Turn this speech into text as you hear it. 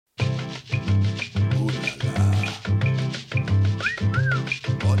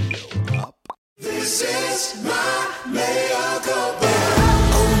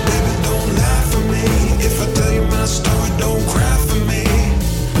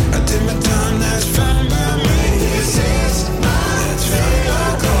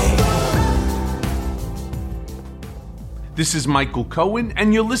This is Michael Cohen,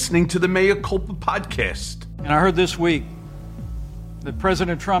 and you're listening to the Mea Culpa podcast. And I heard this week that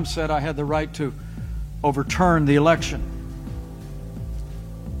President Trump said I had the right to overturn the election.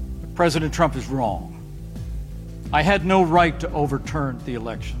 But President Trump is wrong. I had no right to overturn the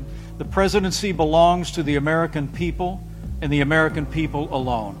election. The presidency belongs to the American people and the American people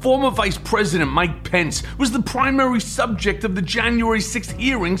alone. Former Vice President Mike Pence was the primary subject of the January 6th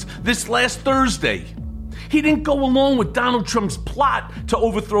hearings this last Thursday. He didn't go along with Donald Trump's plot to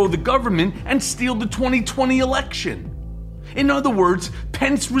overthrow the government and steal the 2020 election. In other words,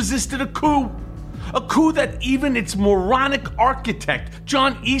 Pence resisted a coup that even its moronic architect,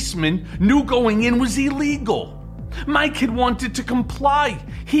 John Eastman, knew going in was illegal. Mike had wanted to comply.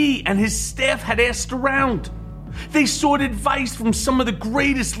 He and his staff had asked around. They sought advice from some of the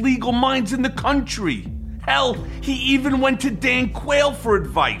greatest legal minds in the country. Hell, he even went to Dan Quayle for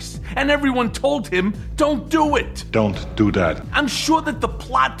advice, and everyone told him, don't do it. Don't do that. I'm sure that the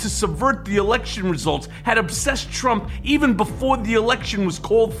plot to subvert the election results had obsessed Trump even before the election was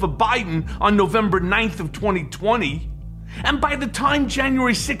called for Biden on November 9th of 2020. And by the time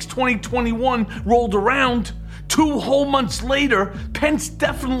January 6, 2021 rolled around, 2 whole months later, Pence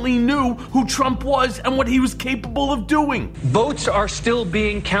definitely knew who Trump was and what he was capable of doing. Votes are still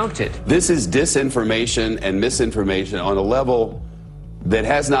being counted. This is disinformation and misinformation on a level that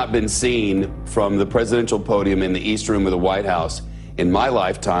has not been seen from the presidential podium in the East Room of the White House in my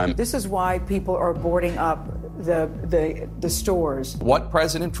lifetime. This is why people are boarding up the stores. What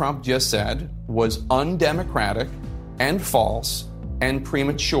President Trump just said was undemocratic and false and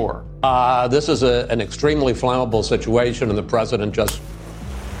premature. This is an extremely flammable situation, and the president just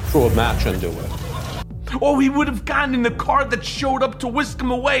threw a match into it. Or he would have gotten in the car that showed up to whisk him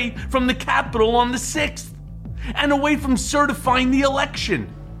away from the Capitol on the 6th, and away from certifying the election.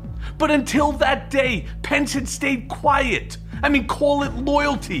 But until that day, Pence had stayed quiet. I mean, call it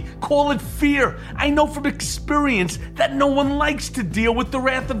loyalty, call it fear. I know from experience that no one likes to deal with the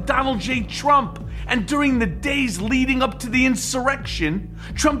wrath of Donald J. Trump. And during the days leading up to the insurrection,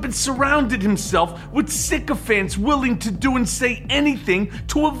 Trump had surrounded himself with sycophants willing to do and say anything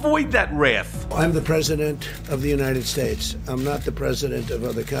to avoid that wrath. I'm the president of the United States. I'm not the president of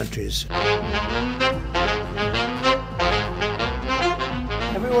other countries.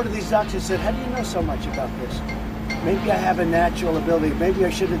 Every one of these doctors said, how do you know so much about this? Maybe I have a natural ability. Maybe I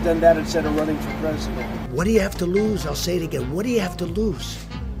should have done that instead of running for president. What do you have to lose? I'll say it again. What do you have to lose?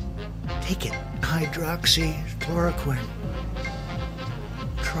 Take it. Hydroxychloroquine.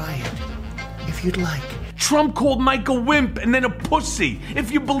 Try it, if you'd like. Trump called Mike a wimp and then a pussy,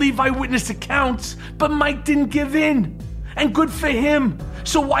 if you believe eyewitness accounts, but Mike didn't give in. And good for him.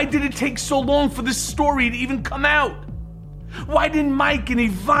 So why did it take so long for this story to even come out? Why didn't Mike and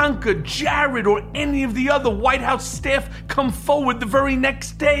Ivanka, Jared, or any of the other White House staff come forward the very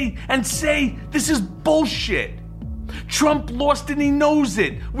next day and say, this is bullshit? Trump lost and he knows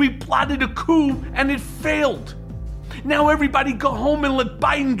it. We plotted a coup and it failed. Now everybody go home and let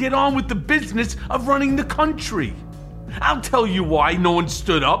Biden get on with the business of running the country. I'll tell you why no one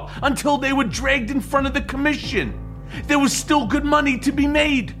stood up until they were dragged in front of the commission. There was still good money to be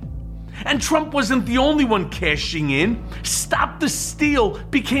made. And Trump wasn't the only one cashing in. Stop the Steal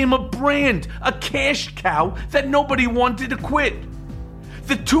became a brand, a cash cow that nobody wanted to quit.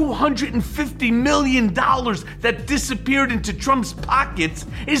 The $250 million that disappeared into Trump's pockets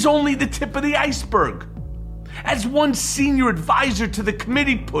is only the tip of the iceberg. As one senior advisor to the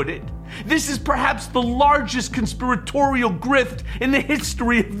committee put it, this is perhaps the largest conspiratorial grift in the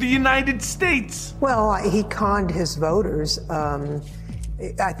history of the United States. Well, he conned his voters.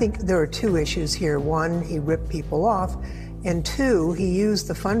 I think there are 2 issues here. 1, he ripped people off. And 2, he used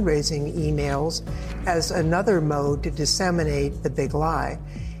the fundraising emails as another mode to disseminate the big lie.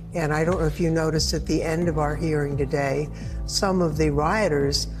 And I don't know if you noticed at the end of our hearing today, some of the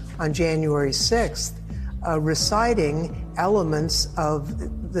rioters on January 6th reciting elements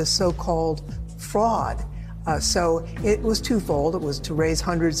of the so-called fraud. So it was twofold. It was to raise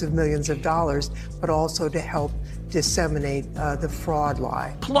hundreds of millions of dollars, but also to help disseminate the fraud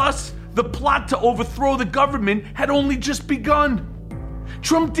lie. Plus, the plot to overthrow the government had only just begun.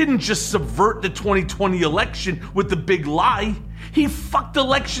 Trump didn't just subvert the 2020 election with the big lie. He fucked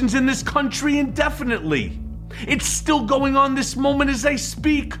elections in this country indefinitely. It's still going on this moment as I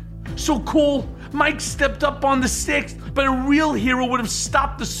speak. So cool, Mike stepped up on the 6th, but a real hero would have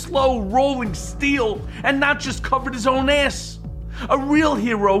stopped the slow rolling Steal and not just covered his own ass. A real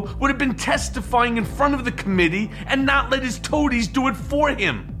hero would have been testifying in front of the committee and not let his toadies do it for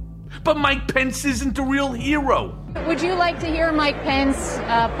him. But Mike Pence isn't a real hero. Would you like to hear Mike Pence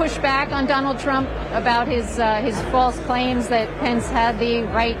push back on Donald Trump about his false claims that Pence had the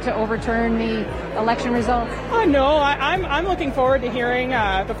right to overturn the election results? No, I'm looking forward to hearing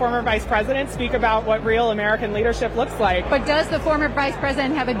the former vice president speak about what real American leadership looks like. But does the former vice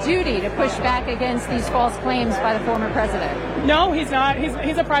president have a duty to push back against these false claims by the former president? No, he's not.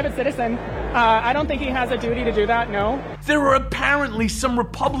 He's a private citizen. I don't think he has a duty to do that, no. There are apparently some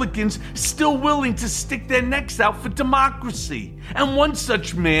Republicans still willing to stick their necks out for democracy. And one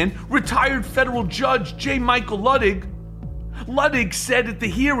such man, retired federal judge J. Michael Luttig, said at the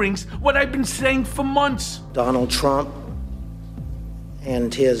hearings what I've been saying for months. Donald Trump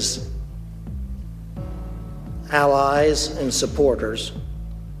and his allies and supporters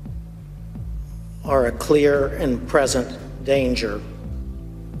are a clear and present danger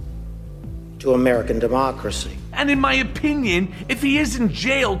to American democracy. And in my opinion, if he isn't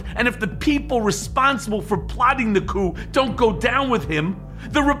jailed and if the people responsible for plotting the coup don't go down with him,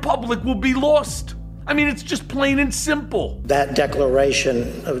 the republic will be lost. I mean, it's just plain and simple. That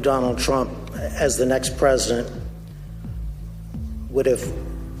declaration of Donald Trump as the next president would have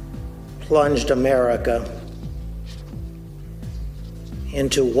plunged America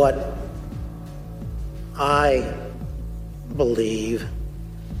into what I believe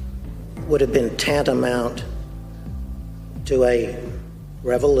would have been tantamount to a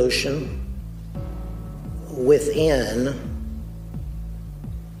revolution within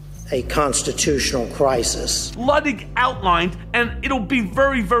a constitutional crisis. Luttig outlined, and it'll be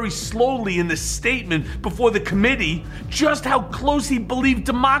very, very slowly in the statement before the committee, just how close he believed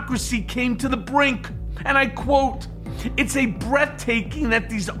democracy came to the brink. And I quote, "It's a breathtaking that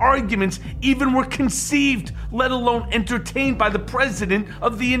these arguments even were conceived, let alone entertained by the President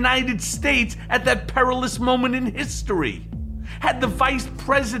of the United States at that perilous moment in history. Had the Vice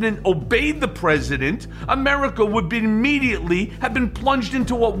President obeyed the President, America would immediately have been plunged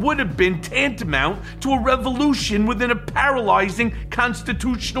into what would have been tantamount to a revolution within a paralyzing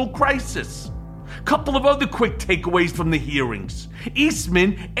constitutional crisis." Couple of other quick takeaways from the hearings.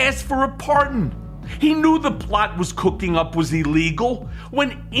 Eastman asked for a pardon. He knew the plot was cooking up was illegal.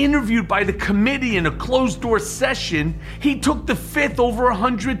 When interviewed by the committee in a closed-door session, he took the fifth over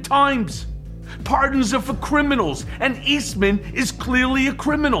 100 times. Pardons are for criminals, and Eastman is clearly a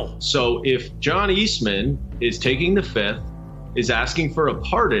criminal. So if John Eastman is taking the fifth, is asking for a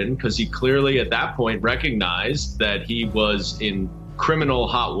pardon because he clearly at that point recognized that he was in criminal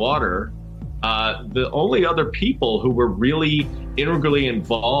hot water, the only other people who were really integrally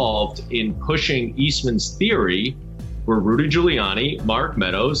involved in pushing Eastman's theory were Rudy Giuliani, Mark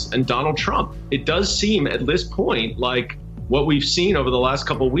Meadows, and Donald Trump. It does seem at this point like what we've seen over the last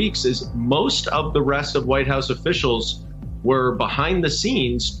couple of weeks is most of the rest of White House officials were behind the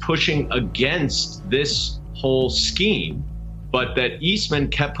scenes pushing against this whole scheme, but that Eastman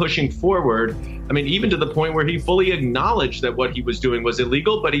kept pushing forward. I mean, even to the point where he fully acknowledged that what he was doing was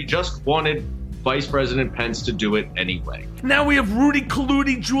illegal, but he just wanted Vice President Pence to do it anyway. Now we have Rudy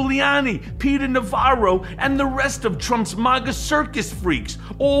Giuliani, Peter Navarro, and the rest of Trump's MAGA circus freaks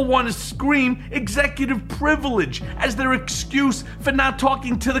all want to scream executive privilege as their excuse for not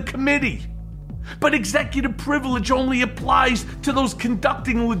talking to the committee. But executive privilege only applies to those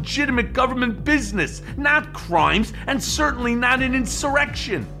conducting legitimate government business, not crimes, and certainly not an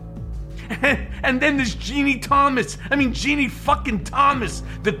insurrection. And then there's Jeannie Thomas,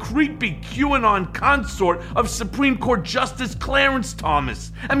 the creepy QAnon consort of Supreme Court Justice Clarence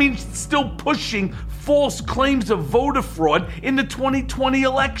Thomas. Still pushing false claims of voter fraud in the 2020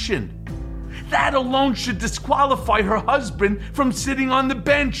 election. That alone should disqualify her husband from sitting on the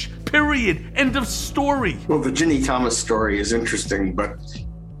bench, period. End of story. Well, the Ginny Thomas story is interesting, but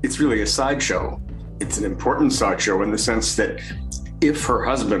it's really a sideshow. It's an important sideshow in the sense that if her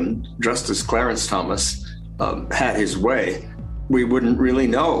husband, Justice Clarence Thomas, had his way, we wouldn't really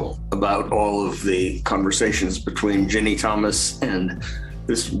know about all of the conversations between Ginny Thomas and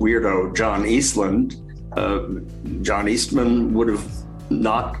this weirdo, John Eastland. John Eastman would have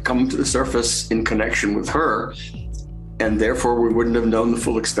not come to the surface in connection with her, and therefore we wouldn't have known the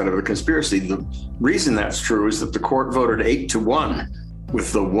full extent of the conspiracy. The reason that's true is that the court voted 8-1,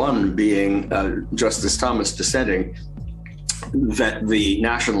 with the one being Justice Thomas dissenting, that the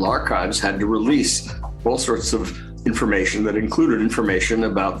National Archives had to release all sorts of information that included information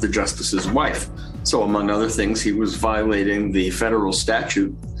about the justice's wife. So among other things, he was violating the federal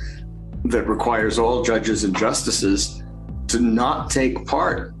statute that requires all judges and justices to not take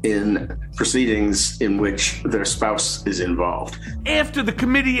part in proceedings in which their spouse is involved. After the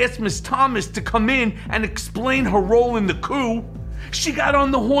committee asked Ms. Thomas to come in and explain her role in the coup, She got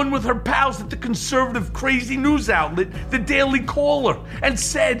on the horn with her pals at the conservative crazy news outlet, the Daily Caller, and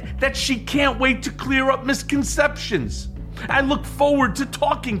said that she can't wait to clear up misconceptions. I look forward to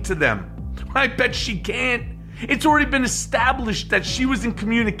talking to them. I bet she can't. It's already been established that she was in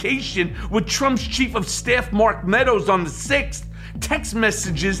communication with Trump's chief of staff, Mark Meadows, on the 6th. Text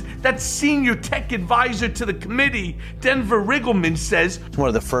messages that senior tech advisor to the committee, Denver Riggleman, says. One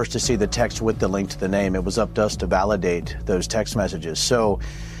of the first to see the text with the link to the name. It was up to us to validate those text messages. So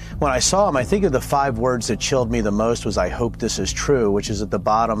when I saw them, I think of the 5 words that chilled me the most was, "I hope this is true," which is at the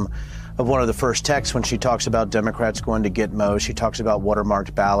bottom of one of the first texts when she talks about Democrats going to Gitmo. She talks about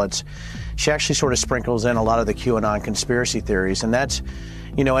watermarked ballots. She actually sort of sprinkles in a lot of the QAnon conspiracy theories. And that's,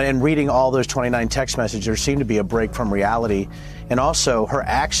 you know, and reading all those 29 text messages, there seemed to be a break from reality. And also her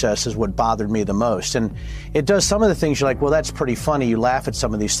access is what bothered me the most. And it does some of the things you're like, well, that's pretty funny. You laugh at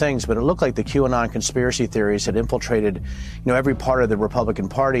some of these things, but it looked like the QAnon conspiracy theories had infiltrated, you know, every part of the Republican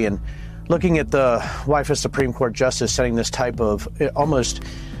Party. And looking at the wife of Supreme Court Justice sending this type of almost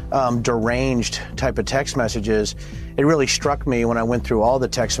deranged type of text messages, it really struck me when I went through all the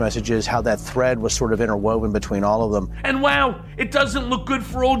text messages how that thread was sort of interwoven between all of them. And wow, it doesn't look good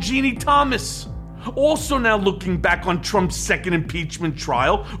for old Jeannie Thomas. Also now looking back on Trump's second impeachment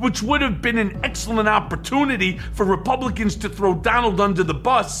trial, which would have been an excellent opportunity for Republicans to throw Donald under the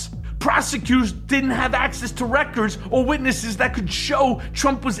bus, prosecutors didn't have access to records or witnesses that could show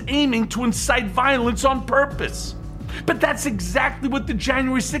Trump was aiming to incite violence on purpose. But that's exactly what the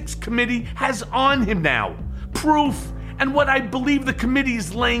January 6th committee has on him now. Proof, and what I believe the committee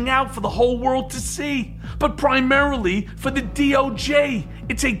is laying out for the whole world to see. But primarily for the DOJ.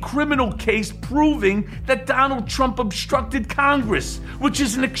 It's a criminal case proving that Donald Trump obstructed Congress, which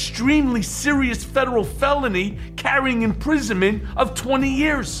is an extremely serious federal felony carrying imprisonment of 20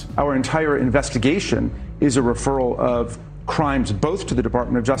 years. Our entire investigation is a referral of crimes both to the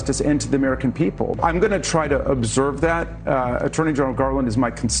Department of Justice and to the American people. I'm going to try to observe that. Attorney General Garland is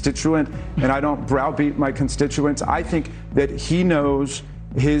my constituent, and I don't browbeat my constituents. I think that he knows,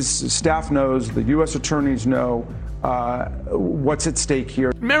 his staff knows, the U.S. attorneys know what's at stake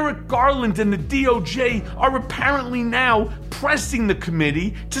here. Merrick Garland and the DOJ are apparently now pressing the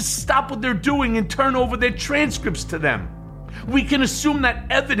committee to stop what they're doing and turn over their transcripts to them. We can assume that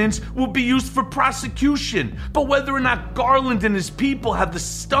evidence will be used for prosecution, but whether or not Garland and his people have the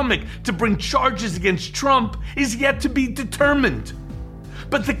stomach to bring charges against Trump is yet to be determined.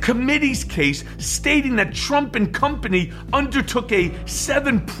 But the committee's case, stating that Trump and company undertook a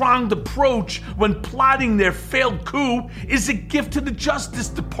 7-pronged approach when plotting their failed coup, is a gift to the Justice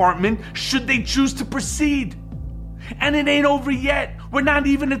Department should they choose to proceed. And it ain't over yet. We're not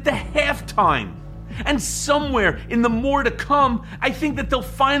even at the halftime. And somewhere in the more to come, I think that they'll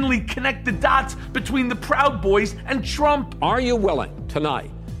finally connect the dots between the Proud Boys and Trump. Are you willing tonight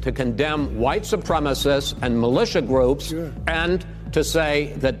to condemn white supremacists and militia groups and to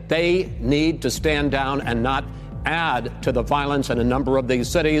say that they need to stand down and not add to the violence in a number of these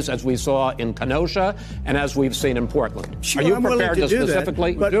cities, as we saw in Kenosha and as we've seen in Portland? Sure, are you I'm prepared to do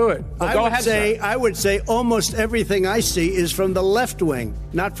specifically that, do it? Well, go ahead, sir. I would say almost everything I see is from the left wing,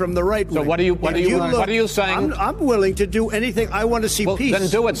 not from the right wing. So what are you saying? I'm willing to do anything. I want to see peace. Then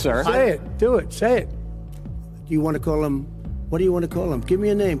do it, sir. Say it. Do it. Say it. Do you want to call them? What do you want to call them? Give me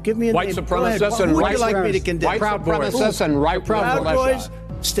a name. Give me a white name. Supremacists and right. Like me to condemn? White supremacists and right Proud Boys.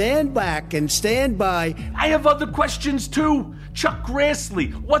 Stand back and stand by. I have other questions too. Chuck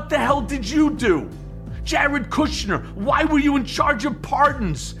Grassley, what the hell did you do? Jared Kushner, why were you in charge of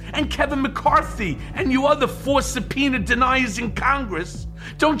pardons? And Kevin McCarthy, and you other 4 subpoena deniers in Congress.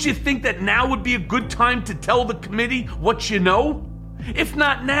 Don't you think that now would be a good time to tell the committee what you know? If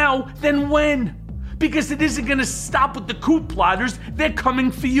not now, then when? Because it isn't going to stop with the coup plotters. They're coming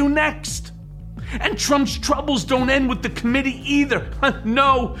for you next. And Trump's troubles don't end with the committee either.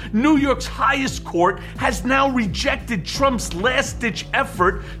 No, New York's highest court has now rejected Trump's last-ditch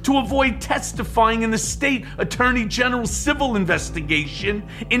effort to avoid testifying in the state attorney general's civil investigation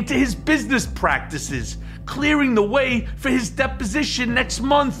into his business practices, clearing the way for his deposition next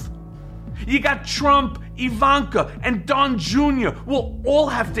month. You got Trump, Ivanka, and Don Jr. will all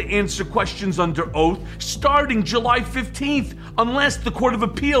have to answer questions under oath starting July 15th, unless the Court of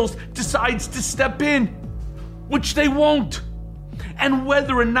Appeals decides to step in, which they won't. And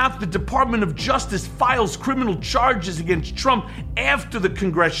whether or not the Department of Justice files criminal charges against Trump after the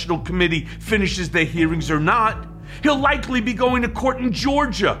Congressional Committee finishes their hearings or not, he'll likely be going to court in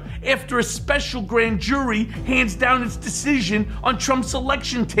Georgia after a special grand jury hands down its decision on Trump's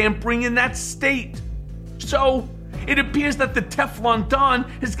election tampering in that state. So, It appears that the Teflon Don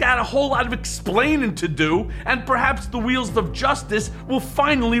has got a whole lot of explaining to do, and perhaps the wheels of justice will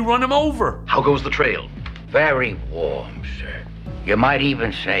finally run him over. How goes the trail? Very warm, sir. You might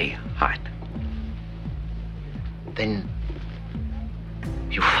even say hot. Then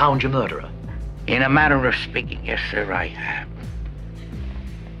you found your murderer? In a manner of speaking, yes, sir, I have.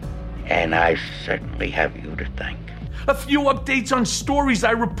 And I certainly have you to thank. A few updates on stories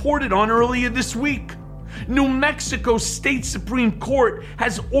I reported on earlier this week. New Mexico State Supreme Court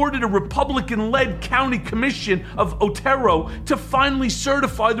has ordered a Republican-led county commission of Otero to finally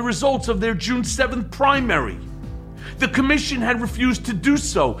certify the results of their June 7th primary. The commission had refused to do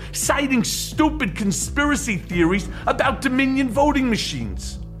so, citing stupid conspiracy theories about Dominion voting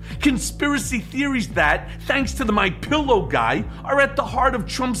machines. Conspiracy theories that, thanks to the My Pillow guy, are at the heart of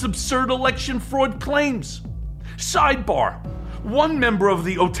Trump's absurd election fraud claims. Sidebar. One member of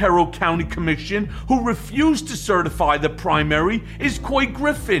the Otero County Commission who refused to certify the primary is Couy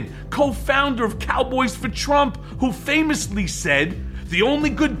Griffin, co-founder of Cowboys for Trump, who famously said, "The only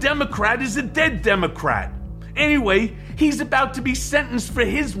good Democrat is a dead Democrat." Anyway, he's about to be sentenced for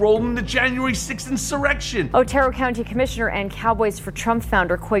his role in the January 6th insurrection. Otero County Commissioner and Cowboys for Trump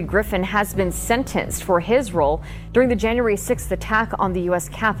founder Couy Griffin has been sentenced for his role during the January 6th attack on the U.S.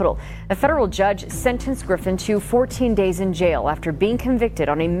 Capitol. A federal judge sentenced Griffin to 14 days in jail after being convicted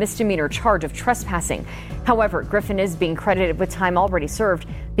on a misdemeanor charge of trespassing. However, Griffin is being credited with time already served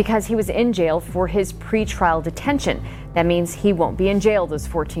because he was in jail for his pretrial detention. That means he won't be in jail those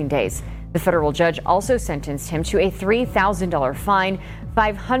 14 days. The federal judge also sentenced him to a $3,000 fine,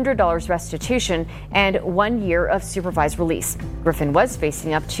 $500 restitution, and 1 year of supervised release. Griffin was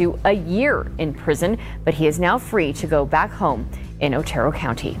facing up to a year in prison, but he is now free to go back home in Otero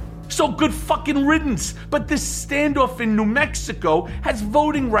County. So good fucking riddance. But this standoff in New Mexico has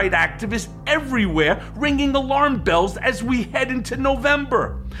voting rights activists everywhere ringing alarm bells as we head into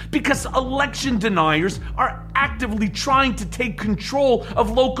November. Because election deniers are actively trying to take control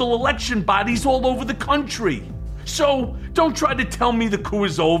of local election bodies all over the country. So don't try to tell me the coup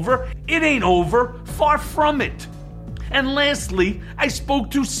is over. It ain't over. Far from it. And lastly, I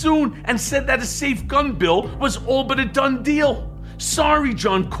spoke too soon and said that a safe gun bill was all but a done deal. Sorry,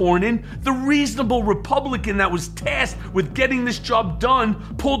 John Cornyn. The reasonable Republican that was tasked with getting this job done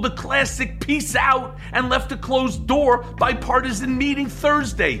pulled the classic peace out and left a closed door bipartisan meeting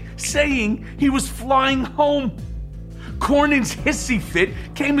Thursday, saying he was flying home. Cornyn's hissy fit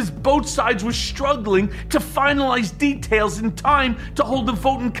came as both sides were struggling to finalize details in time to hold a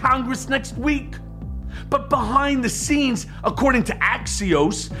vote in Congress next week. But behind the scenes, according to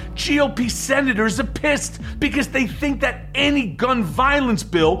Axios, GOP senators are pissed because they think that any gun violence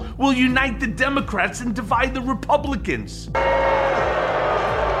bill will unite the Democrats and divide the Republicans.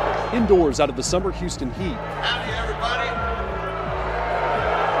 Indoors out of the summer Houston heat. Howdy, everybody.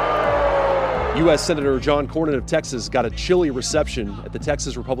 U.S. Senator John Cornyn of Texas got a chilly reception at the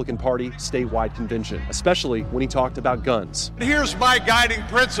Texas Republican Party statewide convention, especially when he talked about guns. Here's my guiding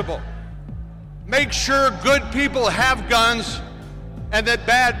principle. Make sure good people have guns and that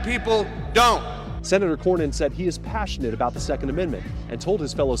bad people don't. Senator Cornyn said he is passionate about the Second Amendment and told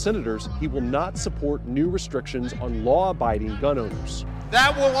his fellow senators he will not support new restrictions on law-abiding gun owners.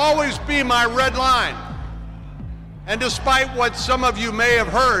 That will always be my red line. And despite what some of you may have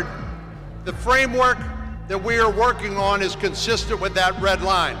heard, the framework that we are working on is consistent with that red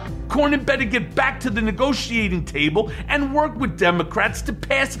line. Cornyn better get back to the negotiating table and work with Democrats to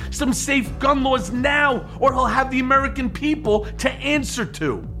pass some safe gun laws now, or he'll have the American people to answer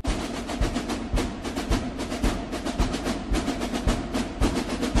to.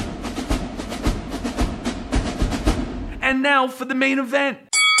 And now for the main event.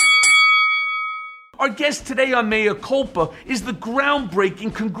 Our guest today on Mea Culpa is the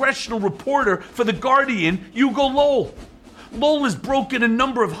groundbreaking congressional reporter for The Guardian, Hugo Lowell. Lowell has broken a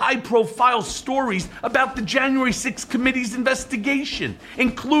number of high-profile stories about the January 6th committee's investigation,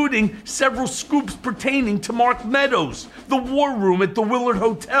 including several scoops pertaining to Mark Meadows, the war room at the Willard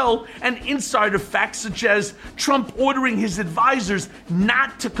Hotel, and insider facts such as Trump ordering his advisors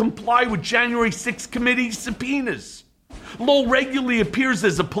not to comply with January 6th committee subpoenas. Lowell regularly appears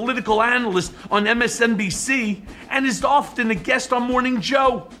as a political analyst on MSNBC and is often a guest on Morning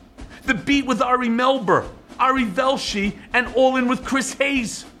Joe, The Beat with Ari Melber, Ari Velshi, and All In with Chris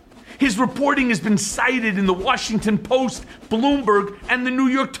Hayes. His reporting has been cited in the Washington Post, Bloomberg, and the New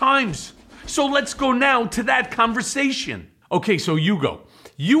York Times. So let's go now to that conversation. Okay, so Hugo,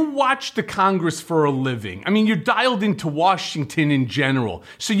 you watch the Congress for a living. I mean, you're dialed into Washington in general,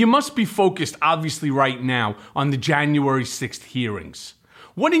 so you must be focused, obviously, right now on the January 6th hearings.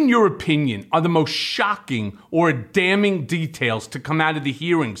 What, in your opinion, are the most shocking or damning details to come out of the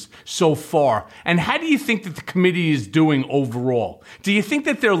hearings so far? And how do you think that the committee is doing overall? Do you think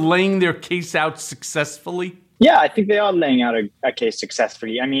that they're laying their case out successfully? Yeah, I think they are laying out a case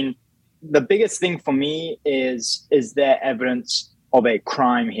successfully. I mean, the biggest thing for me is there evidence of a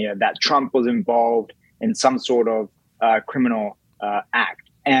crime here, that Trump was involved in some sort of criminal act?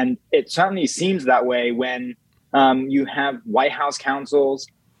 And it certainly seems that way when you have White House counsels,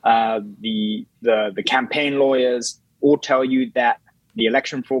 the campaign lawyers all tell you that the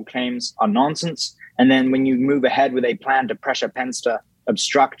election fraud claims are nonsense. And then when you move ahead with a plan to pressure Pence to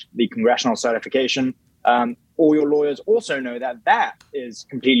obstruct the congressional certification, all your lawyers also know that that is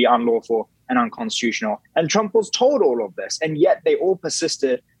completely unlawful and unconstitutional. And Trump was told all of this, and yet they all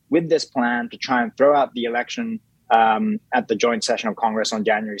persisted with this plan to try and throw out the election at the joint session of Congress on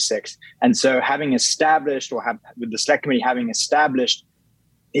January 6th. And so having established, with the Select Committee having established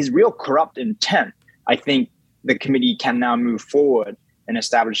his real corrupt intent, I think the committee can now move forward in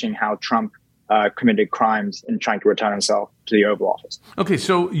establishing how Trump committed crimes in trying to return himself to the Oval Office. Okay,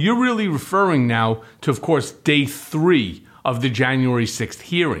 so you're really referring now to, of course, day 3 of the January 6th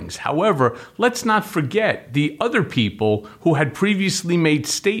hearings. However, let's not forget the other people who had previously made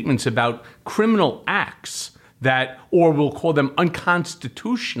statements about criminal acts that, or we'll call them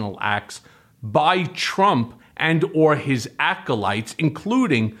unconstitutional acts, by Trump and or his acolytes,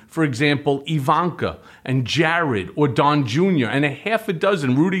 including, for example, Ivanka and Jared or Don Jr. and a half a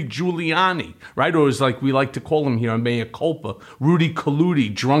dozen, Rudy Giuliani, right? Or as like we like to call him here on Mea Culpa, Rudy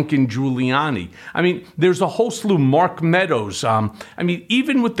Colludi, Drunken Giuliani. I mean, there's a whole slew, Mark Meadows. I mean,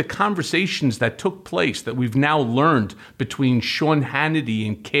 even with the conversations that took place that we've now learned between Sean Hannity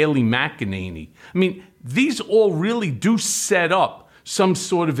and Kayleigh McEnany, I mean, these all really do set up some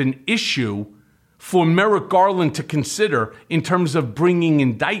sort of an issue for Merrick Garland to consider in terms of bringing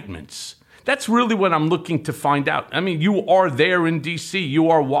indictments. That's really what I'm looking to find out. I mean, you are there in D.C. You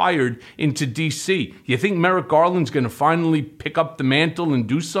are wired into D.C. You think Merrick Garland's going to finally pick up the mantle and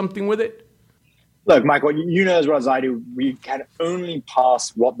do something with it? Look, Michael, you know as well as I do, we can only pass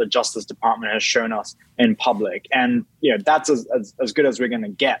what the Justice Department has shown us in public. And, you know, that's as good as we're going to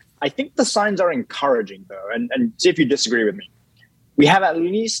get. I think the signs are encouraging, though, and see if you disagree with me. We have at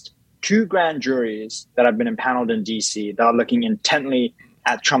least 2 grand juries that have been impaneled in D.C. that are looking intently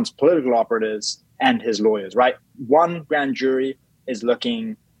at Trump's political operatives and his lawyers, right? One grand jury is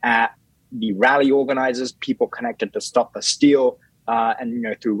looking at the rally organizers, people connected to Stop the Steal, and, you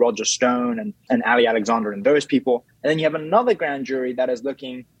know, through Roger Stone and Ali Alexander and those people. And then you have another grand jury that is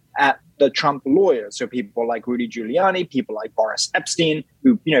looking at the Trump lawyers. So people like Rudy Giuliani, people like Boris Epstein,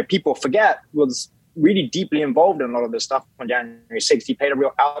 who, you know, people forget was really deeply involved in a lot of this stuff on January 6th. He played a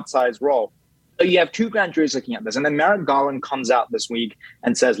real outsized role. So you have 2 grand juries looking at this. And then Merrick Garland comes out this week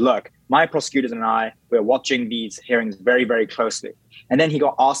and says, look, my prosecutors and I, we're watching these hearings very, very closely. And then he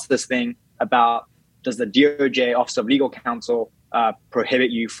got asked this thing about, does the DOJ, Office of Legal Counsel,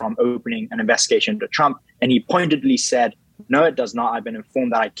 prohibit you from opening an investigation into Trump? And he pointedly said, no, it does not. I've been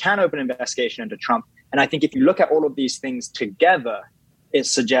informed that I can open an investigation into Trump. And I think if you look at all of these things together, it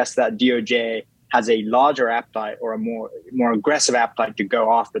suggests that DOJ has a larger appetite or a more aggressive appetite to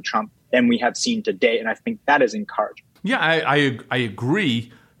go after Trump than we have seen to date. And I think that is encouraging. Yeah, I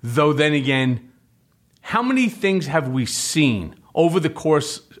agree. Though then again, how many things have we seen over the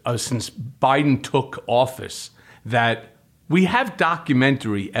course since Biden took office that we have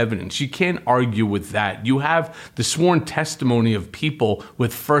documentary evidence? You can't argue with that. You have the sworn testimony of people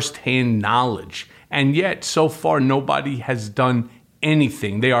with firsthand knowledge. And yet, so far, nobody has done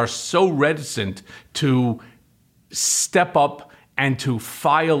anything. They are so reticent to step up and to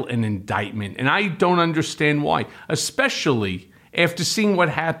file an indictment. And I don't understand why, especially after seeing what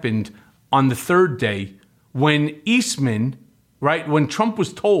happened on the 3rd day when Eastman, right, when Trump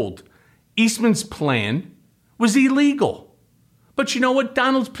was told Eastman's plan was illegal. But you know what?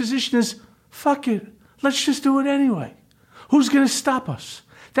 Donald's position is, fuck it, let's just do it anyway. Who's going to stop us?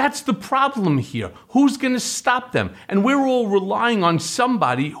 That's the problem here. Who's going to stop them? And we're all relying on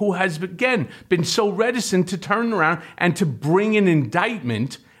somebody who has, again, been so reticent to turn around and to bring an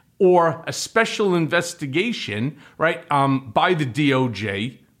indictment or a special investigation, right, by the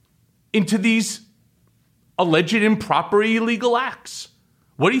DOJ into these alleged improper illegal acts.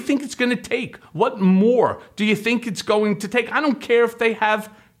 What do you think it's going to take? What more do you think it's going to take? I don't care if they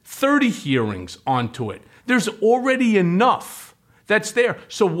have 30 hearings onto it. There's already enough that's there.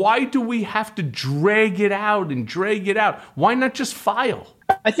 So why do we have to drag it out and drag it out? Why not just file?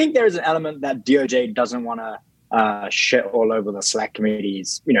 I think there is an element that DOJ doesn't want to shit all over the Select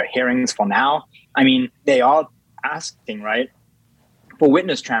Committee's, hearings for now. I mean, they are asking, right, for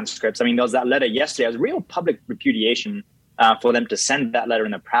witness transcripts. I mean, there was that letter yesterday. It was real public repudiation for them to send that letter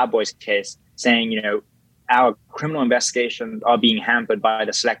in the Proud Boys case saying, our criminal investigations are being hampered by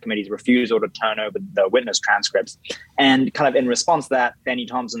the Select Committee's refusal to turn over the witness transcripts. And kind of in response to that, Benny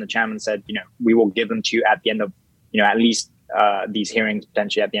Thompson, the chairman, said, we will give them to you at the end of, at least these hearings,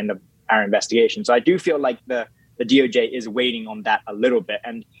 potentially at the end of our investigation. So I do feel like the DOJ is waiting on that a little bit.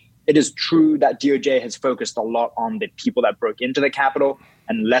 And it is true that DOJ has focused a lot on the people that broke into the Capitol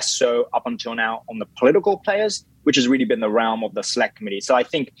and less so up until now on the political players, which has really been the realm of the Select Committee. So I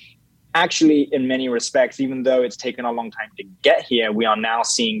think actually, in many respects, even though it's taken a long time to get here, we are now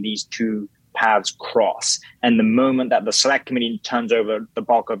seeing these two paths cross. And the moment that the Select Committee turns over the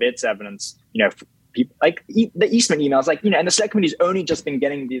bulk of its evidence, people like the Eastman emails, and the Select Committee's only just been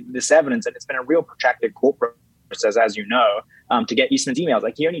getting this evidence, and it's been a real protracted court process, as you know, to get Eastman's emails.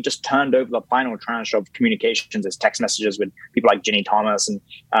 He only just turned over the final tranche of communications as text messages with people like Ginny Thomas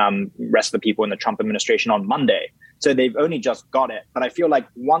and rest of the people in the Trump administration on Monday. So they've only just got it. But I feel like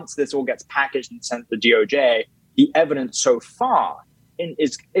once this all gets packaged and sent to DOJ, the evidence so far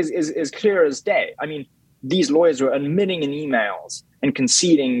is clear as day. I mean, these lawyers were admitting in emails and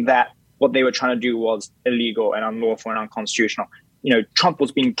conceding that what they were trying to do was illegal and unlawful and unconstitutional. Trump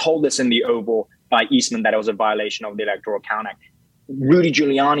was being told this in the Oval by Eastman that it was a violation of the Electoral Count Act. Rudy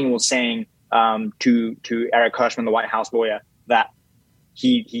Giuliani was saying to Eric Hirschman, the White House lawyer, that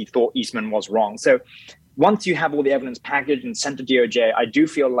he thought Eastman was wrong. So once you have all the evidence packaged and sent to DOJ, I do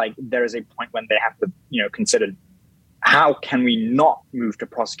feel like there is a point when they have to, consider how can we not move to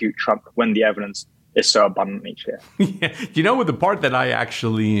prosecute Trump when the evidence is so abundantly clear. Yeah, the part that I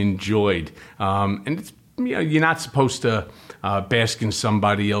actually enjoyed, and it's, you're not supposed to bask in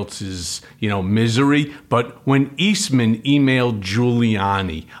somebody else's, misery. But when Eastman emailed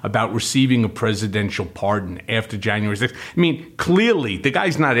Giuliani about receiving a presidential pardon after January 6th, I mean, clearly the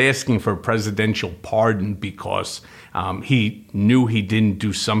guy's not asking for a presidential pardon because he knew he didn't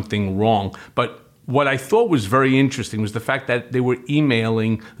do something wrong. But what I thought was very interesting was the fact that they were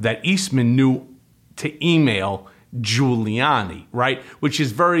emailing, that Eastman knew to email Giuliani, right? Which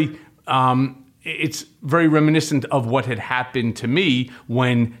is very... it's very reminiscent of what had happened to me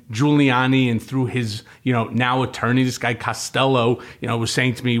when Giuliani and through his, now attorney, this guy Costello, was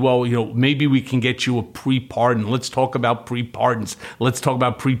saying to me, well, maybe we can get you a pre-pardon. Let's talk about pre-pardons. Let's talk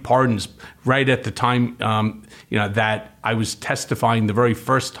about pre-pardons right at the time, that I was testifying the very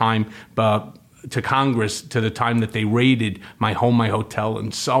first time to Congress, to the time that they raided my home, my hotel,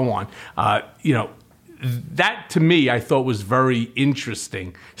 and so on. That, to me, I thought was very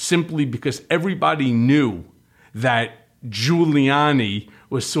interesting, simply because everybody knew that Giuliani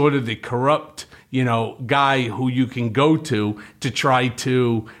was sort of the corrupt, guy who you can go to try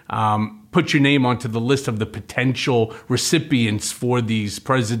to put your name onto the list of the potential recipients for these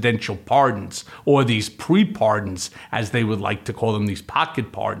presidential pardons, or these pre-pardons, as they would like to call them, these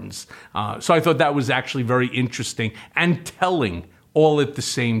pocket pardons. So I thought that was actually very interesting and telling all at the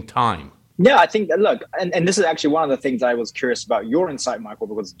same time. Yeah, I think, look, and this is actually one of the things I was curious about your insight, Michael,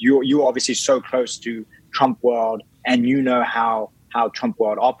 because you're obviously so close to Trump world and how Trump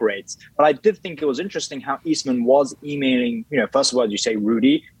world operates. But I did think it was interesting how Eastman was emailing, first of all, as you say,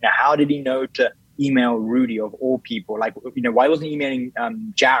 Rudy. How did he know to email Rudy of all people? Why wasn't he emailing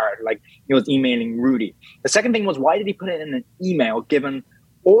Jared? He was emailing Rudy. The second thing was, why did he put it in an email given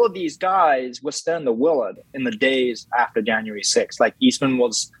all of these guys were still in the Willard in the days after January 6th?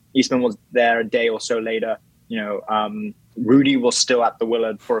 Eastman was there a day or so later. Rudy was still at the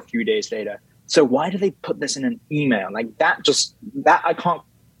Willard for a few days later. So why do they put this in an email? That I can't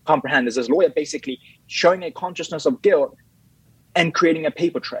comprehend. There's this lawyer basically showing a consciousness of guilt and creating a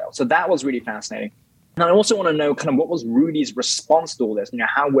paper trail. So that was really fascinating. And I also want to know kind of what was Rudy's response to all this?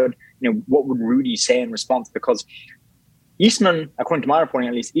 What would Rudy say in response? Because Eastman, according to my reporting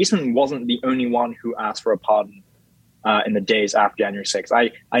at least, Eastman wasn't the only one who asked for a pardon in the days after January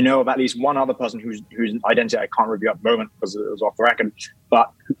 6th. I know of at least one other person whose identity I can't review at the moment because it was off the record,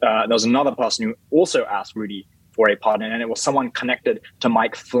 but there was another person who also asked Rudy for a pardon, and it was someone connected to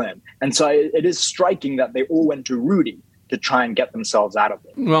Mike Flynn. And so it is striking that they all went to Rudy to try and get themselves out of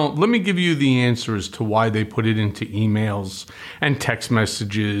it. Well, let me give you the answers to why they put it into emails and text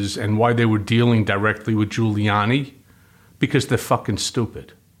messages and why they were dealing directly with Giuliani. Because they're fucking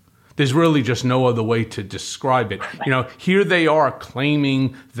stupid. There's really just no other way to describe it. Here they are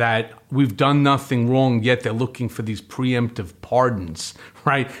claiming that we've done nothing wrong, yet they're looking for these preemptive pardons,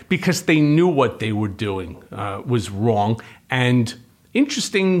 right? Because they knew what they were doing was wrong. And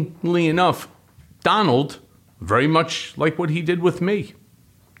interestingly enough, Donald, very much like what he did with me,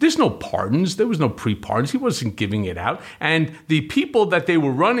 There's no pardons. There was no pre-pardons. He wasn't giving it out. And the people that they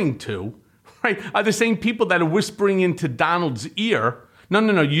were running to, right, are the same people that are whispering into Donald's ear,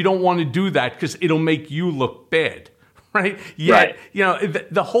 no, you don't want to do that because it'll make you look bad, right? Yet,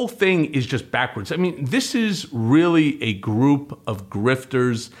 the whole thing is just backwards. I mean, this is really a group of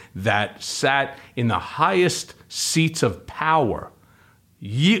grifters that sat in the highest seats of power,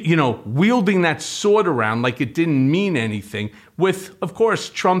 wielding that sword around like it didn't mean anything, with, of course,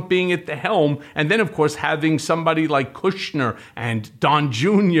 Trump being at the helm, and then, of course, having somebody like Kushner and Don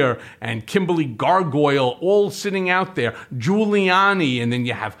Jr. and Kimberly Gargoyle all sitting out there, Giuliani, and then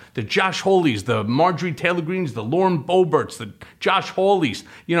you have the Josh Hawleys, the Marjorie Taylor Greens, the Lauren Boeberts, the Josh Hawleys,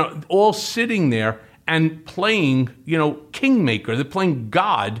 all sitting there and playing, kingmaker. They're playing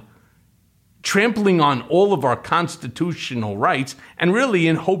God, trampling on all of our constitutional rights, and really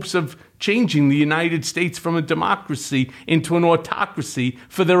in hopes of changing the United States from a democracy into an autocracy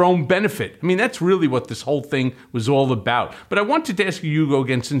for their own benefit. I mean, that's really what this whole thing was all about. But I wanted to ask you, Hugo,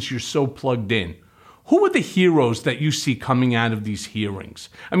 again, since you're so plugged in, who are the heroes that you see coming out of these hearings?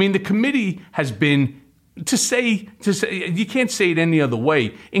 I mean, the committee has been, to say, you can't say it any other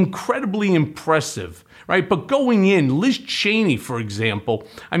way, incredibly impressive, right? But going in, Liz Cheney, for example,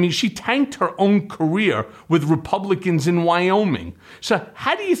 I mean, she tanked her own career with Republicans in Wyoming. So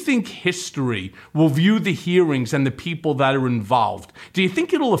how do you think history will view the hearings and the people that are involved? Do you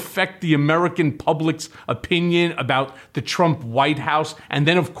think it'll affect the American public's opinion about the Trump White House? And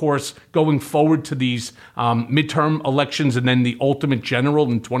then, of course, going forward to these midterm elections and then the ultimate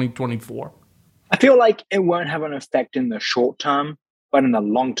general in 2024? I feel like it won't have an effect in the short term, but in the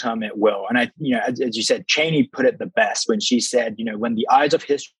long term, it will. And as you said, Cheney put it the best when she said, when the eyes of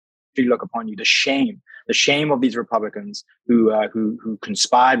history look upon you, the shame of these Republicans who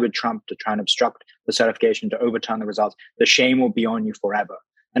conspired with Trump to try and obstruct the certification, to overturn the results, the shame will be on you forever.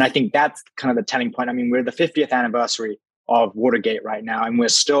 And I think that's kind of the telling point. I mean, we're the 50th anniversary of Watergate right now, and we're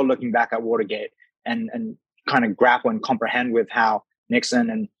still looking back at Watergate and kind of grapple and comprehend with how Nixon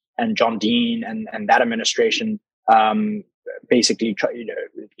and John Dean and that administration basically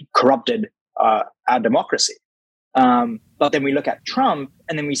corrupted our democracy. But then we look at Trump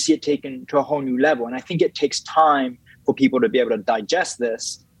and then we see it taken to a whole new level. And I think it takes time for people to be able to digest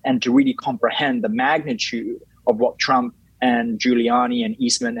this and to really comprehend the magnitude of what Trump and Giuliani and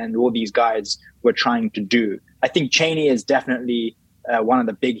Eastman and all these guys were trying to do. I think Cheney is definitely one of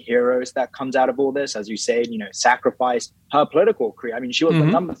the big heroes that comes out of all this, as you say, sacrificed her political career. I mean, she was the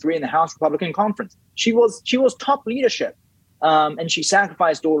number 3 in the House Republican Conference. She was top leadership. And she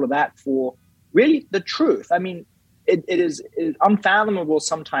sacrificed all of that for really the truth. I mean, it is unfathomable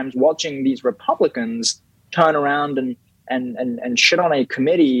sometimes watching these Republicans turn around and shit on a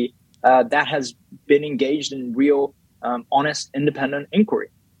committee that has been engaged in real, honest, independent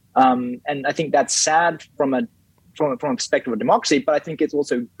inquiry. And I think that's sad from a perspective of democracy, but I think it's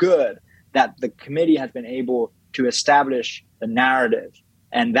also good that the committee has been able to establish the narrative.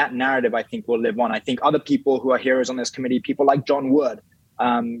 And that narrative, I think, will live on. I think other people who are heroes on this committee, people like John Wood,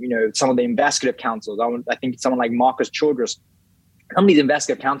 some of the investigative counsels, I think someone like Marcus Childress, some of these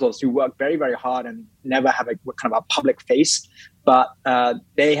investigative counsels who work very, very hard and never have a kind of a public face, but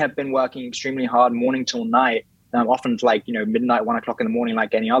they have been working extremely hard morning till night, often to midnight, 1 o'clock in the morning,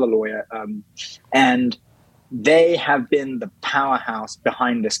 like any other lawyer. And they have been the powerhouse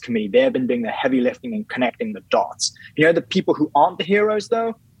behind this committee. They have been doing the heavy lifting and connecting the dots. The people who aren't the heroes,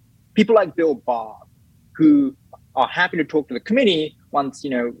 though, people like Bill Barr, who are happy to talk to the committee once,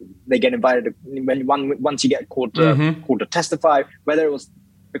 they get invited to, once you get called to testify, whether it was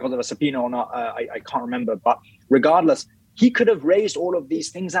because of a subpoena or not, I can't remember. But regardless, he could have raised all of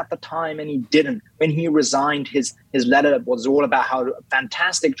these things at the time, and he didn't. When he resigned, his letter was all about how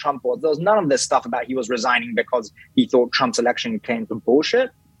fantastic Trump was. There was none of this stuff about he was resigning because he thought Trump's election claims were bullshit.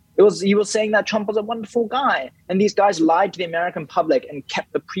 He was saying that Trump was a wonderful guy. And these guys lied to the American public and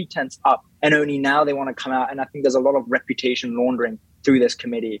kept the pretense up. And only now they want to come out. And I think there's a lot of reputation laundering through this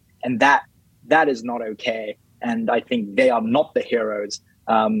committee. And that is not okay. And I think they are not the heroes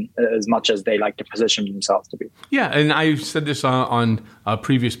as much as they like to position themselves to be. Yeah, and I've said this on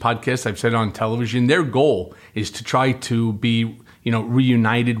previous podcasts. I've said it on television. Their goal is to try to be,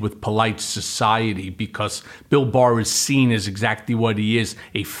 reunited with polite society, because Bill Barr is seen as exactly what he is,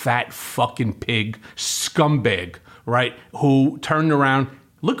 a fat fucking pig scumbag, right, who turned around.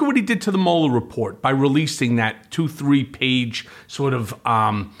 Look at what he did to the Mueller report by releasing that 2-3 page sort of,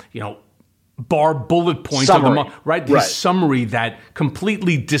 Barr bullet point summary. Of the right? This summary that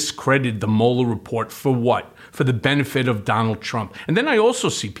completely discredited the Mueller report for what? For the benefit of Donald Trump. And then I also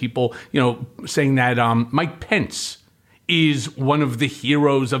see people, saying that Mike Pence is one of the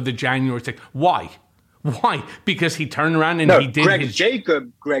heroes of the January 6th. Why? Why? Because he turned around and he did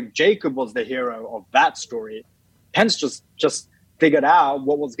Greg Jacob was the hero of that story. Pence just figured out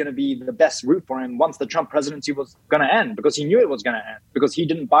what was going to be the best route for him once the Trump presidency was going to end, because he knew it was going to end, because he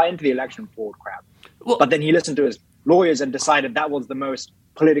didn't buy into the election fraud crap. But then he listened to his lawyers and decided that was the most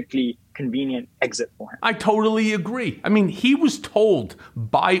politically convenient exit for him. I totally agree. I mean, he was told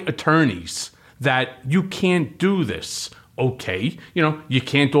by attorneys that you can't do this. Okay, you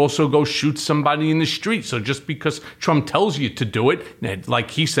can't also go shoot somebody in the street. So just because Trump tells you to do it,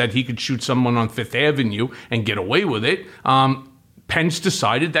 like he said he could shoot someone on Fifth Avenue and get away with it, Pence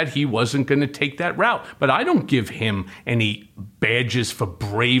decided that he wasn't going to take that route. But I don't give him any badges for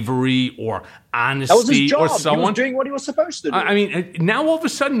bravery or honesty. That was his job. Or someone. He was doing what he was supposed to do. I mean, now all of a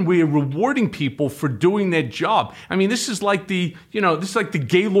sudden we're rewarding people for doing their job. I mean, this is like the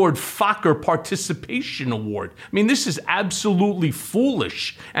Gaylord Fokker Participation Award. I mean, this is absolutely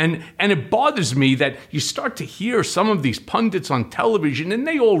foolish. And it bothers me that you start to hear some of these pundits on television and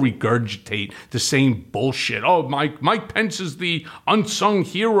they all regurgitate the same bullshit. Oh, Mike Pence is the unsung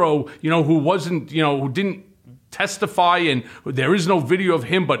hero, who didn't testify, and there is no video of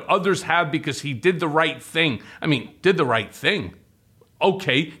him, but others have because he did the right thing. I mean, did the right thing.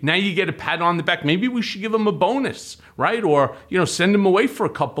 Okay, now you get a pat on the back. Maybe we should give him a bonus, right? Or, send him away for a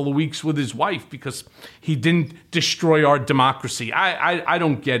couple of weeks with his wife because he didn't destroy our democracy. I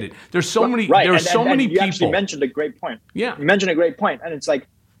don't get it. There's so many people. You actually mentioned a great point. Yeah. You mentioned a great point. And it's like,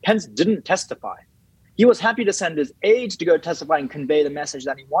 Pence didn't testify. He was happy to send his aides to go testify and convey the message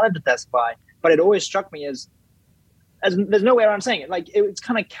that he wanted to testify. But it always struck me as there's no way around saying it. Like, it's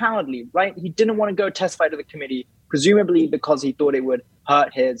kind of cowardly, right? He didn't want to go testify to the committee, presumably because he thought it would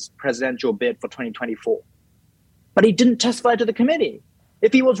hurt his presidential bid for 2024. But he didn't testify to the committee.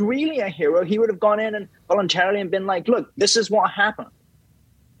 If he was really a hero, he would have gone in and voluntarily and been like, look, this is what happened.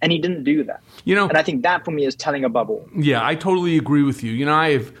 And he didn't do that. And I think that for me is telling above all. Yeah, I totally agree with you. I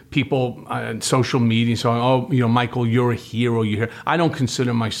have people on social media saying, Michael, you're a hero. You're here. I don't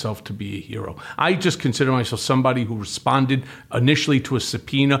consider myself to be a hero. I just consider myself somebody who responded initially to a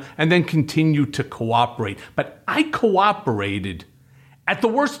subpoena and then continued to cooperate. But I cooperated at the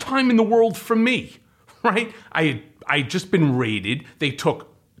worst time in the world for me, right? I had just been raided. They took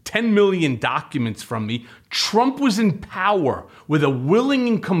 10 million documents from me. Trump was in power with a willing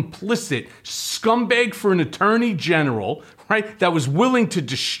and complicit scumbag for an attorney general, right, that was willing to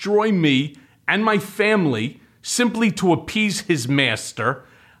destroy me and my family simply to appease his master.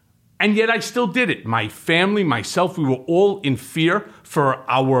 And yet I still did it. My family, myself, we were all in fear for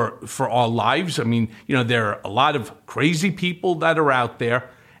our lives. I mean, there are a lot of crazy people that are out there.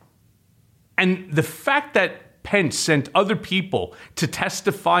 And the fact that Pence sent other people to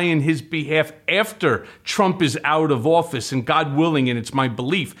testify in his behalf after Trump is out of office, and God willing, and it's my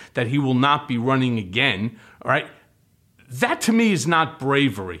belief that he will not be running again, all right? That to me is not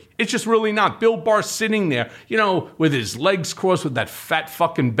bravery. It's just really not. Bill Barr sitting there, with his legs crossed, with that fat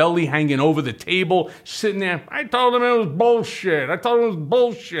fucking belly hanging over the table, sitting there. I told him it was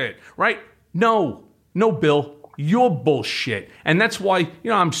bullshit. Right? No, Bill. You're bullshit. And that's why,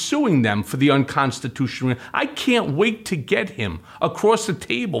 I'm suing them for the unconstitutional. I can't wait to get him across the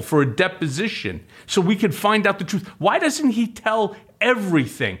table for a deposition so we can find out the truth. Why doesn't he tell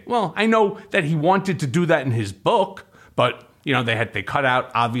everything? Well, I know that he wanted to do that in his book, but they cut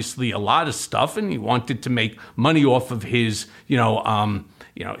out obviously a lot of stuff, and he wanted to make money off of his,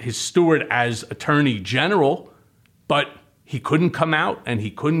 his steward as attorney general, but he couldn't come out and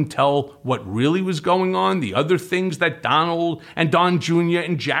he couldn't tell what really was going on, the other things that Donald and Don Jr.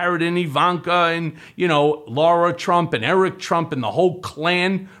 and Jared and Ivanka and, Laura Trump and Eric Trump and the whole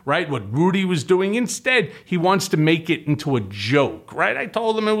clan, right, what Rudy was doing. Instead, he wants to make it into a joke, right? I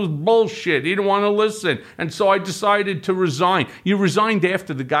told him it was bullshit. He didn't want to listen. And so I decided to resign. You resigned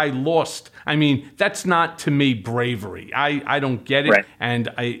after the guy lost. I mean, that's not, to me, bravery. I don't get it. Right. And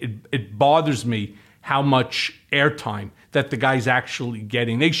it bothers me how much airtime that the guy's actually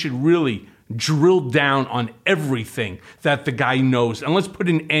getting. They should really drill down on everything that the guy knows. And let's put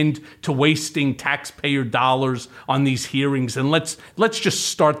an end to wasting taxpayer dollars on these hearings. And let's just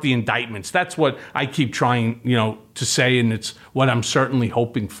start the indictments. That's what I keep trying, to say. And it's what I'm certainly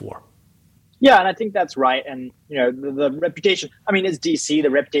hoping for. Yeah, and I think that's right. And, the reputation, it's DC,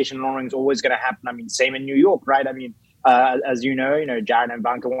 the reputation laundering is always going to happen. Same in New York, right? As Jared and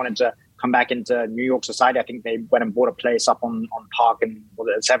Ivanka wanted to come back into New York society. I think they went and bought a place up on Park in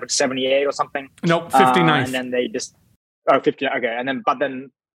 78 or something. No, 59. And then they just 50. Okay, and then but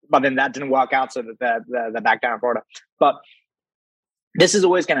then that didn't work out, so that they're back down in Florida. But this is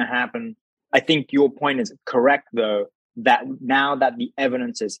always going to happen. I think your point is correct, though. that now that the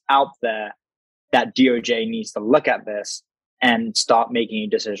evidence is out there, that DOJ needs to look at this and start making a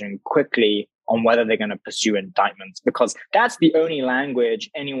decision quickly on whether they're going to pursue indictments, because that's the only language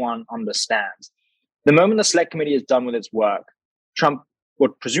anyone understands. The moment the Select Committee is done with its work, Trump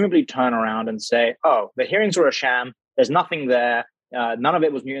would presumably turn around and say, oh, the hearings were a sham. There's nothing there. None of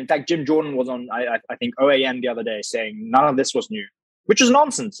it was new. In fact, Jim Jordan was on, I think, OAN the other day saying none of this was new, which is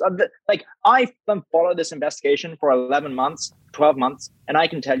nonsense. Like, I've followed this investigation for 11 months, 12 months, and I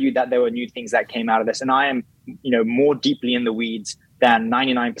can tell you that there were new things that came out of this. And I am, more deeply in the weeds than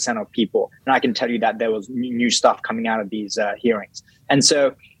 99% of people. And I can tell you that there was new stuff coming out of these hearings. And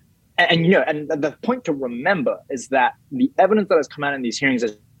so, and the point to remember is that the evidence that has come out in these hearings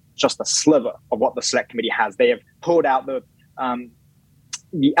is just a sliver of what the Select Committee has. They have pulled out the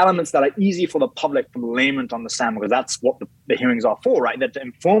elements that are easy for the public, for the layman to understand, because that's what the hearings are for, right? That to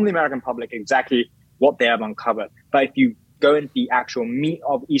inform the American public exactly what they have uncovered. But if you go into the actual meat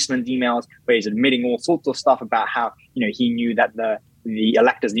of Eastman's emails, where he's admitting all sorts of stuff about how, he knew that the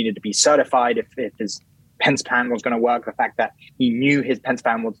electors needed to be certified if his Pence plan was going to work, the fact that he knew his Pence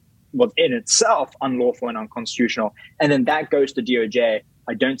plan was in itself unlawful and unconstitutional, and then that goes to DOJ.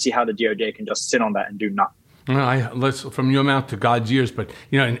 I don't see how the DOJ can just sit on that and do nothing. Well, from your mouth to God's ears, but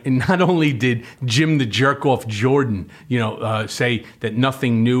and not only did Jim the Jerk-Off Jordan, say that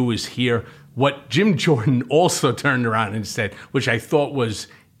nothing new is here, what Jim Jordan also turned around and said, which I thought was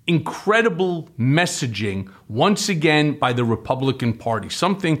incredible messaging, once again by the Republican Party,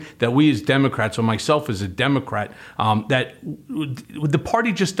 something that we as Democrats, or myself as a Democrat, that the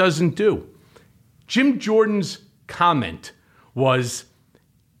party just doesn't do. Jim Jordan's comment was,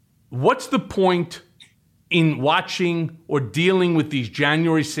 what's the point in watching or dealing with these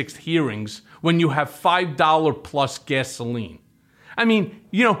January 6th hearings when you have $5 plus gasoline? I mean,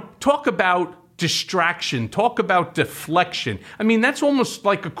 talk about distraction, talk about deflection. I mean, that's almost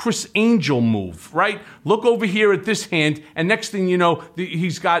like a Chris Angel move, right? Look over here at this hand, and next thing you know,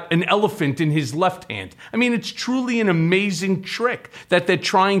 he's got an elephant in his left hand. I mean, it's truly an amazing trick that they're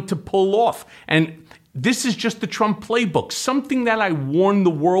trying to pull off. And this is just the Trump playbook, something that I warned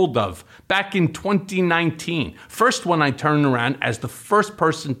the world of back in 2019. First, when I turned around as the first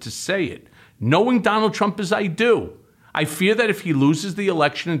person to say it, knowing Donald Trump as I do, I fear that if he loses the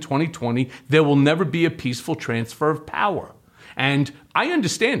election in 2020, there will never be a peaceful transfer of power. And I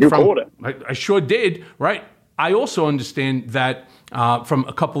understand. I sure did, right? I also understand that from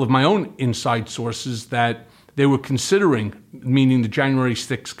a couple of my own inside sources that they were considering, meaning the January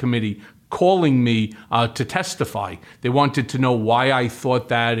 6th committee, calling me to testify. They wanted to know why I thought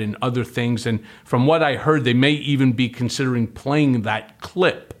that and other things. And from what I heard, they may even be considering playing that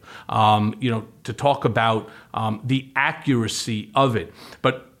clip, to talk about the accuracy of it.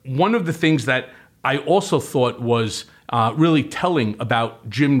 But one of the things that I also thought was really telling about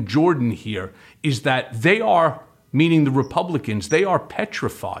Jim Jordan here is that they are, meaning the Republicans, they are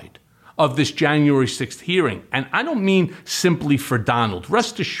petrified of this January 6th hearing. And I don't mean simply for Donald.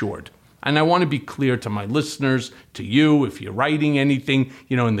 Rest assured. And I want to be clear to my listeners, to you, if you're writing anything,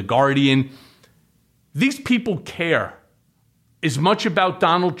 in The Guardian, these people care as much about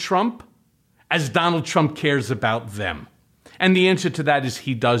Donald Trump as Donald Trump cares about them. And the answer to that is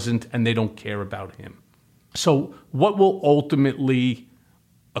he doesn't, and they don't care about him. So what will ultimately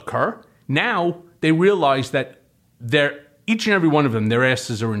occur? Now they realize that each and every one of them, their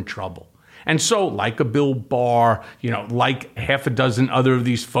asses are in trouble. And so, like a Bill Barr, like half a dozen other of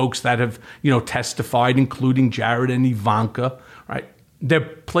these folks that have, testified, including Jared and Ivanka, right? They're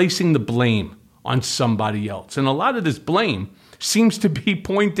placing the blame on somebody else. And a lot of this blame seems to be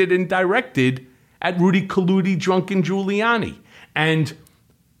pointed and directed at Rudy Colludi, drunken Giuliani. And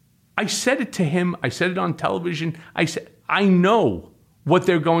I said it to him. I said it on television. I said, I know what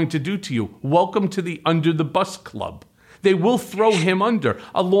they're going to do to you. Welcome to the Under the Bus Club. They will throw him under,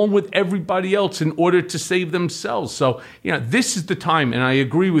 along with everybody else, in order to save themselves. So, this is the time, and I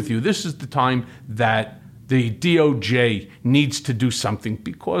agree with you, this is the time that the DOJ needs to do something.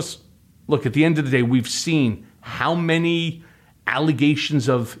 Because, look, at the end of the day, we've seen how many allegations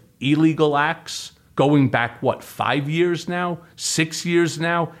of illegal acts going back, 5 years now, 6 years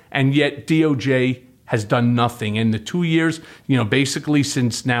now, and yet DOJ has done nothing. In the 2 years, basically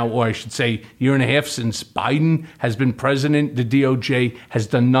since now, or I should say year and a half since Biden has been president, the DOJ has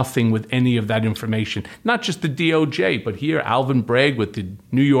done nothing with any of that information. Not just the DOJ, but here Alvin Bragg with the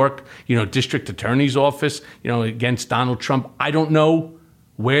New York, District Attorney's Office, against Donald Trump. I don't know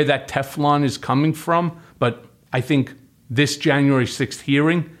where that Teflon is coming from, but I think this January 6th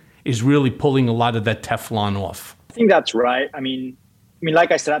hearing is really pulling a lot of that Teflon off. I think that's right. I mean, mean,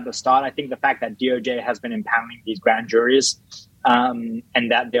 like I said at the start, I think the fact that DOJ has been impaneling these grand juries and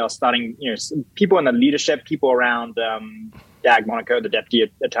that they are starting, people in the leadership, people around Dag Monaco, the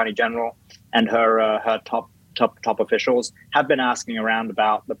Deputy Attorney General, and her top officials have been asking around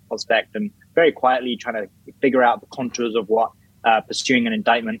about the prospect and very quietly trying to figure out the contours of what pursuing an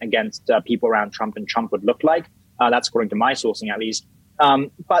indictment against people around Trump and Trump would look like. That's according to my sourcing, at least.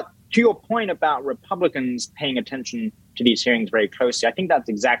 But to your point about Republicans paying attention to these hearings very closely, I think that's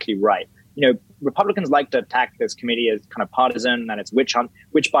exactly right. Republicans like to attack this committee as kind of partisan and it's witch hunt,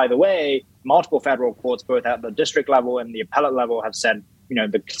 which, by the way, multiple federal courts, both at the district level and the appellate level, have said,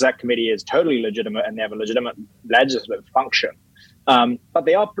 the Select Committee is totally legitimate and they have a legitimate legislative function. But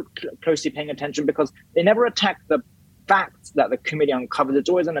they are closely paying attention because they never attack the facts that the committee uncovers. It's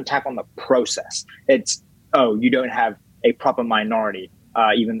always an attack on the process. It's, you don't have a proper minority,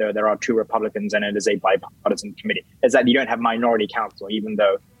 even though there are 2 Republicans and it is a bipartisan committee. It's that you don't have minority counsel, even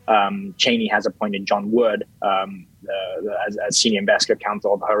though Cheney has appointed John Wood as senior investigative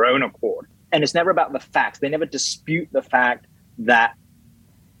counsel of her own accord. And it's never about the facts. They never dispute the fact that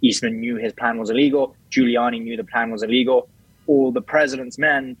Eastman knew his plan was illegal. Giuliani knew the plan was illegal. All the president's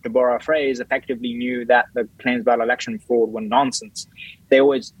men, to borrow a phrase, effectively knew that the claims about election fraud were nonsense. They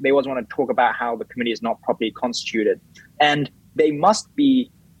always want to talk about how the committee is not properly constituted. And they must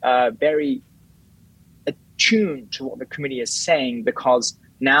be very attuned to what the committee is saying because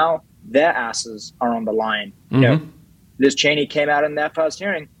now their asses are on the line. Mm-hmm. Liz Cheney came out in their first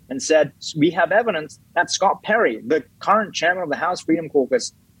hearing and said, we have evidence that Scott Perry, the current chairman of the House Freedom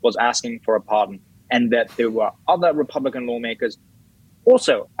Caucus, was asking for a pardon, and that there were other Republican lawmakers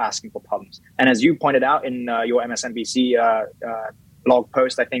also asking for pardons. And as you pointed out in your MSNBC blog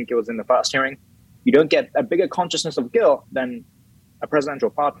post, I think it was in the first hearing, you don't get a bigger consciousness of guilt than a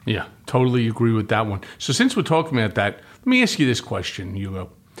presidential pardon. Yeah, totally agree with that one. So since we're talking about that, let me ask you this question,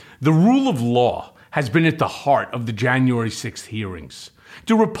 Hugo. The rule of law has been at the heart of the January 6th hearings.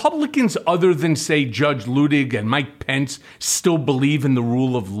 Do Republicans other than, say, Judge Luttig and Mike Pence still believe in the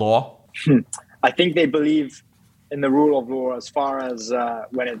rule of law? I think they believe in the rule of law as far as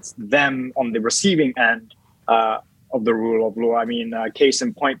when it's them on the receiving end of the rule of law. I mean, case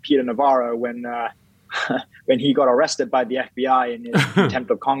in point, Peter Navarro, when he got arrested by the FBI in his contempt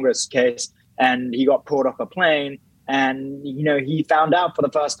of Congress case, and he got pulled off a plane, and he found out for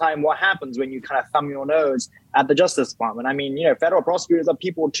the first time what happens when you kind of thumb your nose at the Justice Department. I mean, federal prosecutors are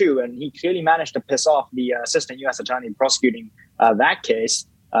people too, and he clearly managed to piss off the assistant U.S. attorney prosecuting that case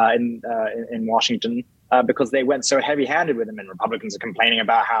in Washington because they went so heavy-handed with him. And Republicans are complaining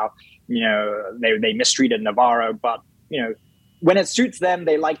about how they mistreated Navarro, but when it suits them,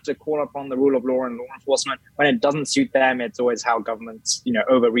 they like to call upon the rule of law and law enforcement. When it doesn't suit them, it's always how government's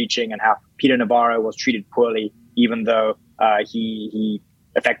overreaching and how Peter Navarro was treated poorly, even though he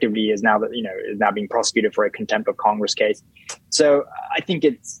effectively is now being prosecuted for a contempt of Congress case. So I think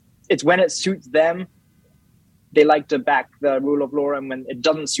it's when it suits them, they like to back the rule of law, and when it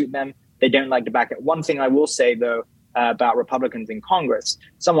doesn't suit them, they don't like to back it. One thing I will say, though, about Republicans in Congress,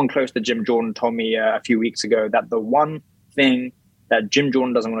 someone close to Jim Jordan told me a few weeks ago that the one thing that Jim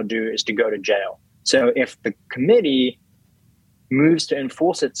Jordan doesn't want to do is to go to jail. So if the committee moves to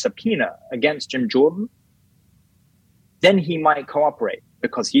enforce its subpoena against Jim Jordan, then he might cooperate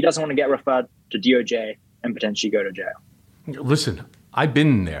because he doesn't want to get referred to DOJ and potentially go to jail. Listen, I've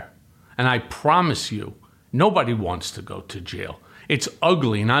been there, and I promise you, nobody wants to go to jail. It's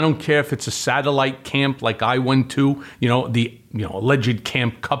ugly, and I don't care if it's a satellite camp like I went to, the alleged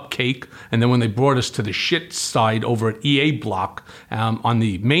Camp Cupcake, and then when they brought us to the shit side over at EA Block on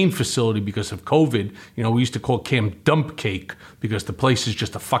the main facility because of COVID, we used to call Camp Dump Cake because the place is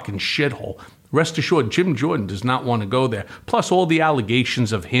just a fucking shithole. Rest assured, Jim Jordan does not want to go there. Plus, all the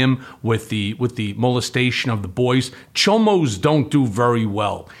allegations of him with the molestation of the boys. Chomos don't do very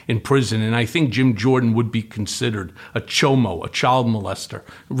well in prison, and I think Jim Jordan would be considered a chomo, a child molester.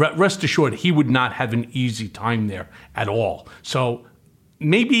 Rest assured, he would not have an easy time there at all. So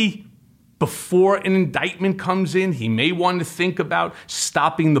maybe before an indictment comes in, he may want to think about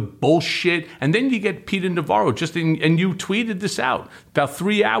stopping the bullshit. And then you get Peter Navarro, and you tweeted this out about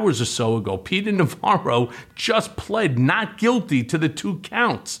 3 hours or so ago. Peter Navarro just pled not guilty to the 2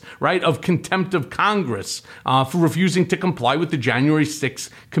 counts, right, of contempt of Congress for refusing to comply with the January 6th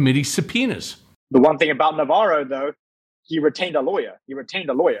committee subpoenas. The one thing about Navarro, though, he retained a lawyer.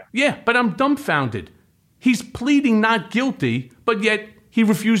 Yeah, but I'm dumbfounded. He's pleading not guilty, but yet he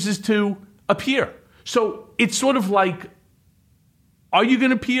refuses to appear. So it's sort of like, are you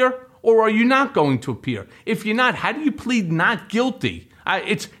going to appear or are you not going to appear? If you're not, how do you plead not guilty?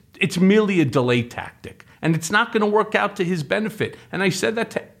 It's merely a delay tactic. And it's not going to work out to his benefit. And I said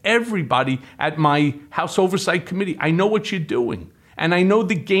that to everybody at my House Oversight Committee. I know what you're doing. And I know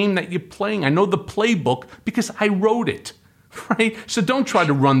the game that you're playing. I know the playbook because I wrote it. Right? So don't try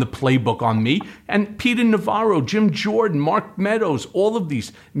to run the playbook on me. And Peter Navarro, Jim Jordan, Mark Meadows, all of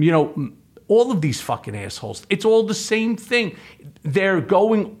these, all of these fucking assholes. It's all the same thing. They're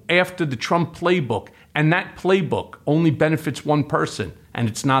going after the Trump playbook, and that playbook only benefits one person, and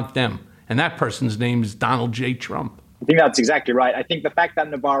it's not them. And that person's name is Donald J. Trump. I think that's exactly right. I think the fact that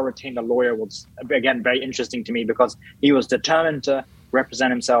Navarro retained a lawyer was, again, very interesting to me because he was determined to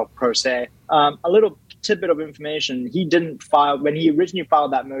represent himself pro se. A little tidbit of information, he didn't file, when he originally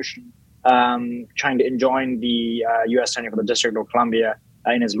filed that motion trying to enjoin the U.S. Attorney for the District of Columbia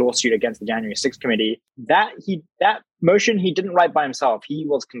in his lawsuit against the January 6th committee, that motion he didn't write by himself. He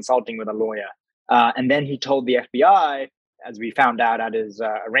was consulting with a lawyer. And then he told the FBI, as we found out at his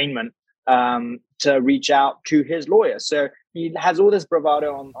arraignment, to reach out to his lawyer. So he has all this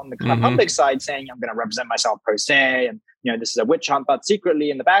bravado on the kind of public side saying, I'm going to represent myself pro se, and this is a witch hunt. But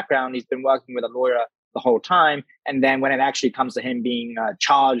secretly in the background, he's been working with a lawyer the whole time. And then when it actually comes to him being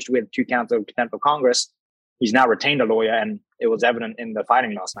charged with 2 counts of contempt of Congress, he's now retained a lawyer, and it was evident in the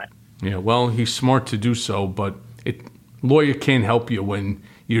fighting last night. Yeah, well, he's smart to do so, but lawyer can't help you when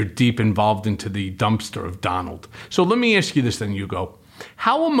you're deep involved into the dumpster of Donald. So let me ask you this then, Hugo.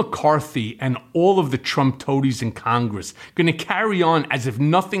 How are McCarthy and all of the Trump toadies in Congress going to carry on as if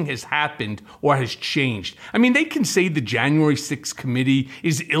nothing has happened or has changed? I mean, they can say the January 6th committee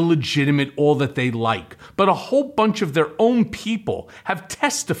is illegitimate, all that they like, but a whole bunch of their own people have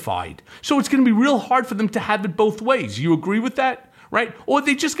testified. So it's going to be real hard for them to have it both ways. You agree with that? Right? Or are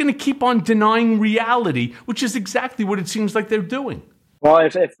they just going to keep on denying reality, which is exactly what it seems like they're doing? Well,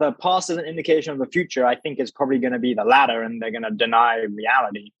 if the past is an indication of the future, I think it's probably going to be the latter, and they're going to deny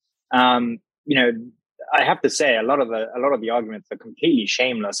reality. I have to say a lot of the arguments are completely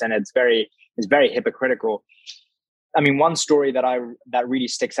shameless, and it's very hypocritical. I mean, one story that really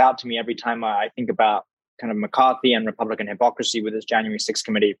sticks out to me every time I think about kind of McCarthy and Republican hypocrisy with this January 6th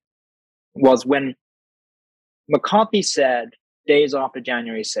committee was when McCarthy said days after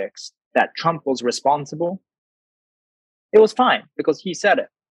January 6th that Trump was responsible. It was fine because he said it.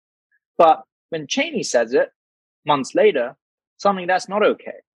 But when Cheney says it months later, suddenly that's not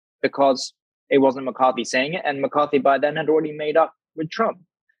okay because it wasn't McCarthy saying it, and McCarthy by then had already made up with Trump.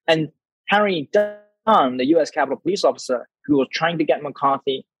 And Harry Dunn, the U.S. Capitol Police officer who was trying to get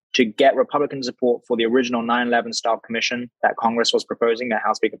McCarthy to get Republican support for the original 9/11 style commission that Congress was proposing, that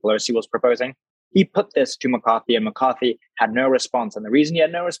House Speaker Pelosi was proposing, he put this to McCarthy, and McCarthy had no response. And the reason he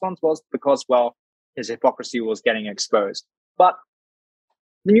had no response was because, well, his hypocrisy was getting exposed. But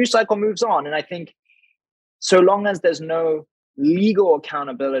the news cycle moves on. And I think so long as there's no legal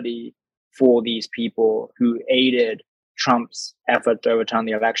accountability for these people who aided Trump's effort to overturn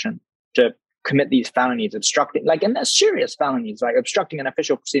the election, to commit these felonies, obstructing, and they're serious felonies, like obstructing an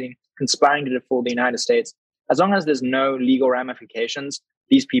official proceeding, conspiring to defraud the United States, as long as there's no legal ramifications,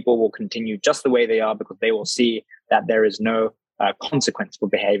 these people will continue just the way they are because they will see that there is no consequence for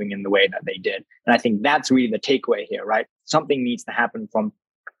behaving in the way that they did. And I think that's really the takeaway here, right? Something needs to happen from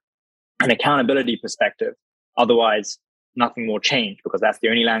an accountability perspective. Otherwise, nothing will change because that's the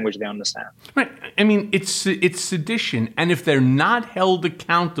only language they understand. Right. I mean, it's sedition. And if they're not held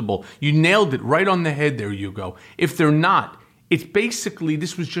accountable, you nailed it right on the head there, Hugo. If they're not, it's basically,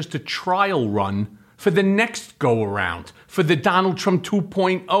 this was just a trial run for the next go-around, for the Donald Trump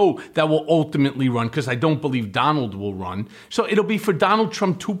 2.0 that will ultimately run, because I don't believe Donald will run. So it'll be for Donald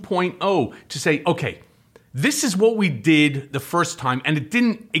Trump 2.0 to say, okay, this is what we did the first time, and it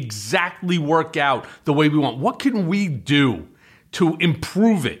didn't exactly work out the way we want. What can we do to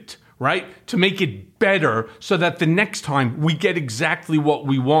improve it, right? To make it better so that the next time we get exactly what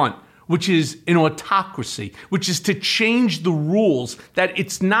we want, which is an autocracy, which is to change the rules, that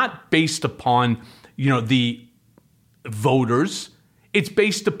it's not based upon the voters. It's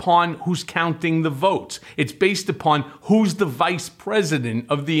based upon who's counting the votes. It's based upon who's the vice president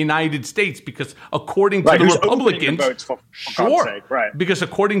of the United States. Because according to the Republicans, because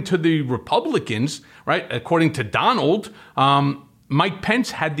according to the Republicans, right, according to Donald, Mike Pence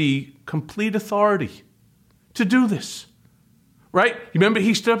had the complete authority to do this, right? You remember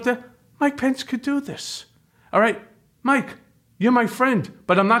he stood up there? Mike Pence could do this. All right, Mike, you're my friend,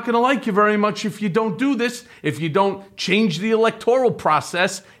 but I'm not going to like you very much if you don't do this, if you don't change the electoral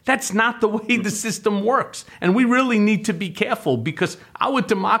process. That's not the way the system works. And we really need to be careful because our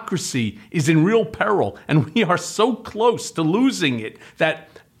democracy is in real peril and we are so close to losing it that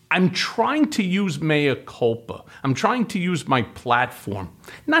I'm trying to use mea culpa. I'm trying to use my platform,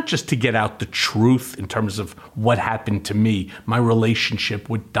 not just to get out the truth in terms of what happened to me, my relationship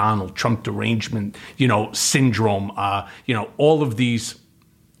with Donald Trump derangement, syndrome, all of these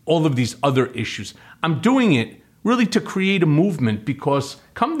other issues. I'm doing it really to create a movement, because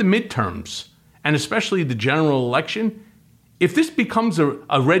come the midterms, and especially the general election, if this becomes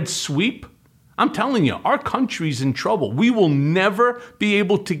a red sweep, I'm telling you, our country's in trouble. We will never be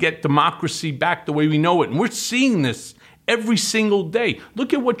able to get democracy back the way we know it. And we're seeing this every single day.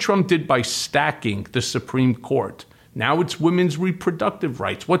 Look at what Trump did by stacking the Supreme Court. Now it's women's reproductive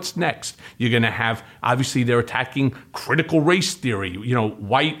rights. What's next? You're going to have, obviously, they're attacking critical race theory,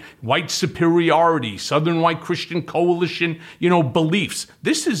 white superiority, Southern white Christian coalition, beliefs.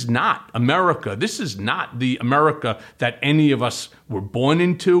 This is not America. This is not the America that any of us were born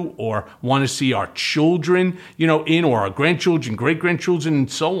into or want to see our children, in, or our grandchildren, great-grandchildren,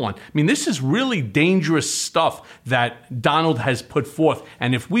 and so on. I mean, this is really dangerous stuff that Donald has put forth.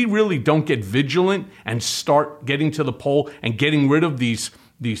 And if we really don't get vigilant and start getting to the poll and getting rid of these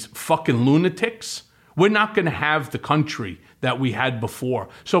fucking lunatics, we're not going to have the country that we had before.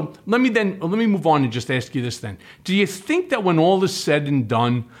 So let me move on and just ask you this then. Do you think that when all is said and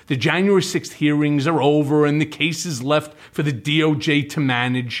done, the January 6th hearings are over and the case is left for the DOJ to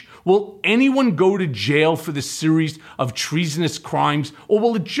manage, will anyone go to jail for the series of treasonous crimes, or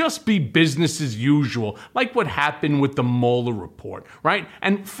will it just be business as usual, like what happened with the Mueller report, right?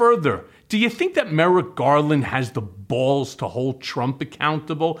 And further, do you think that Merrick Garland has the balls to hold Trump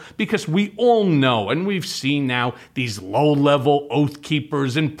accountable? Because we all know, and we've seen now, these low-level oath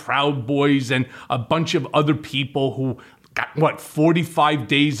keepers and Proud Boys and a bunch of other people who got, 45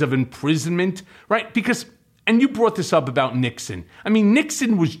 days of imprisonment, right? Because, and you brought this up about Nixon. I mean,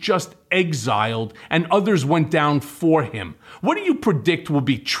 Nixon was just exiled and others went down for him. What do you predict will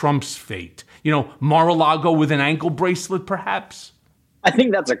be Trump's fate? Mar-a-Lago with an ankle bracelet, perhaps? I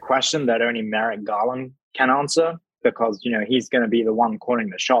think that's a question that only Merrick Garland can answer, because, he's going to be the one calling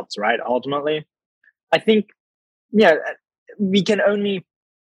the shots, right? Ultimately, I think, we can only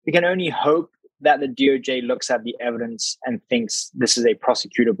hope that the DOJ looks at the evidence and thinks this is a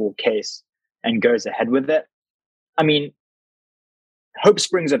prosecutable case and goes ahead with it. I mean, hope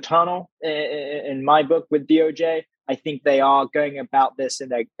springs eternal in my book with DOJ. I think they are going about this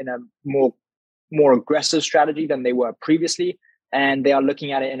in a more aggressive strategy than they were previously. And they are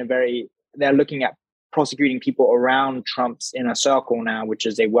looking at it they're looking at prosecuting people around Trump's inner circle now, which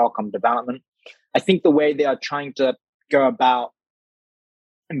is a welcome development. I think the way they are trying to go about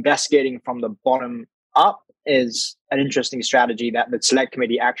investigating from the bottom up is an interesting strategy that the Select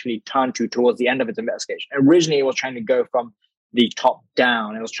Committee actually turned to towards the end of its investigation. Originally, it was trying to go from the top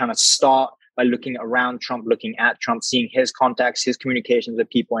down. It was trying to start by looking around Trump, looking at Trump, seeing his contacts, his communications with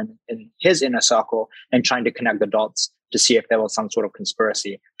people in his inner circle, and trying to connect the dots to see if there was some sort of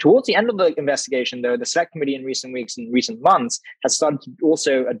conspiracy. Towards the end of the investigation, though, the Select Committee in recent weeks and recent months has started to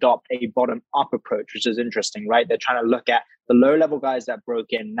also adopt a bottom-up approach, which is interesting, right? They're trying to look at the low-level guys that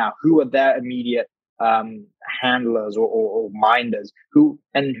broke in. Now, who are their immediate handlers or minders? Who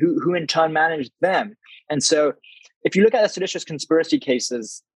in turn managed them? And so if you look at the seditious conspiracy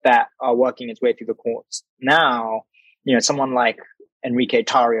cases that are working its way through the courts now, someone like Enrique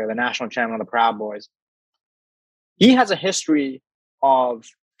Tarrio, the national chairman of the Proud Boys, he has a history of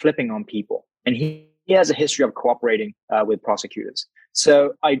flipping on people, and he has a history of cooperating with prosecutors.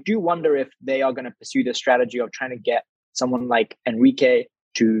 So I do wonder if they are going to pursue this strategy of trying to get someone like Enrique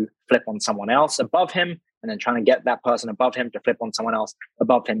to flip on someone else above him, and then trying to get that person above him to flip on someone else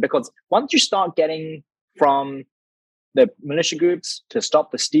above him. Because once you start getting from the militia groups to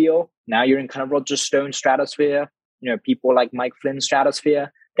stop the steal, now you're in kind of Roger Stone stratosphere, people like Mike Flynn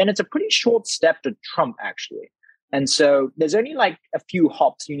stratosphere, then it's a pretty short step to Trump, actually. And so there's only like a few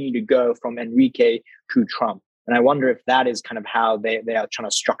hops you need to go from Enrique to Trump. And I wonder if that is kind of how they are trying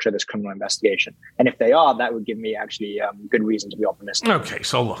to structure this criminal investigation. And if they are, that would give me actually good reason to be optimistic. Okay,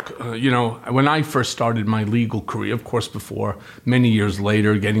 so look, when I first started my legal career, of course, before many years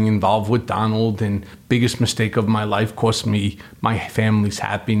later, getting involved with Donald, and biggest mistake of my life, cost me my family's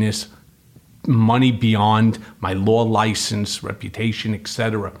happiness, money beyond my law license, reputation,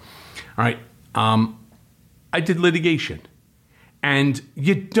 etc. All right. I did litigation, and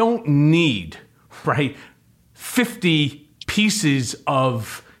you don't need, right, 50 pieces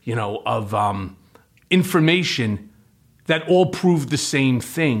of information that all prove the same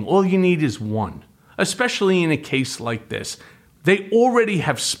thing. All you need is one, especially in a case like this. They already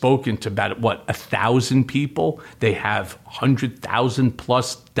have spoken to about, 1,000 people. They have 100,000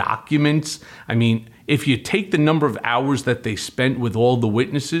 plus documents. I mean, if you take the number of hours that they spent with all the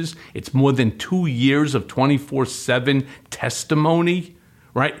witnesses, it's more than 2 years of 24/7 testimony,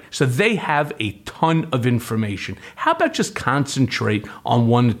 right? So they have a ton of information. How about just concentrate on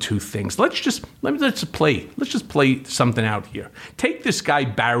one or two things? Let's just play something out here. Take this guy,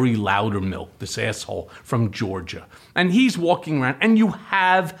 Barry Loudermilk, this asshole from Georgia, and he's walking around, and you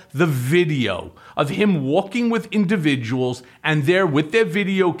have the video of him walking with individuals, and they're with their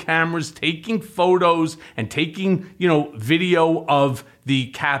video cameras taking photos and taking, video of the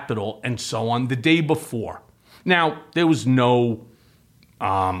Capitol and so on the day before. Now, there was no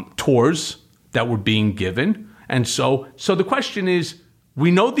tours that were being given. And so the question is,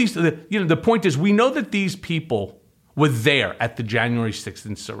 we know the point is, we know that these people were there at the January 6th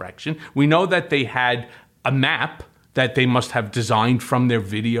insurrection. We know that they had a map that they must have designed from their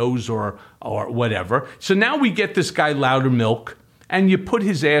videos or whatever. So now we get this guy Loudermilk, and you put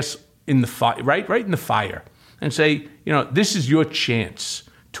his ass in the fire, right in the fire, and say, this is your chance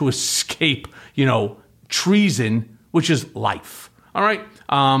to escape, treason, which is life. All right.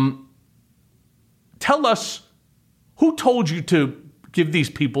 Tell us, who told you to give these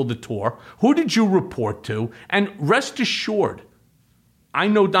people the tour? Who did you report to? And rest assured, I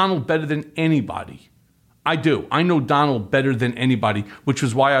know Donald better than anybody. I do. I know Donald better than anybody, which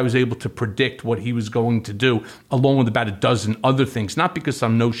was why I was able to predict what he was going to do, along with about a dozen other things. Not because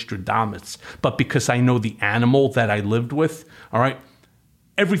I'm Nostradamus, but because I know the animal that I lived with. All right.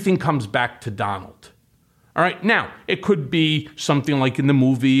 Everything comes back to Donald. All right, now, it could be something like in the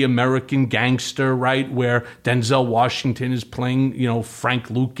movie American Gangster, right, where Denzel Washington is playing, Frank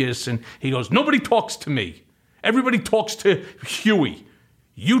Lucas, and he goes, nobody talks to me. Everybody talks to Huey.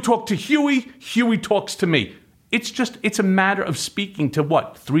 You talk to Huey, Huey talks to me. It's a matter of speaking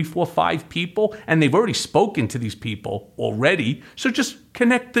to 3, 4, 5 people, and they've already spoken to these people already, so just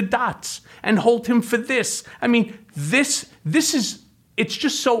connect the dots and hold him for this. I mean, it's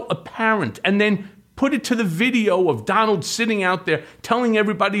just so apparent, and then put it to the video of Donald sitting out there telling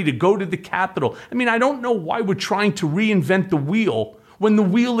everybody to go to the Capitol. I mean, I don't know why we're trying to reinvent the wheel when the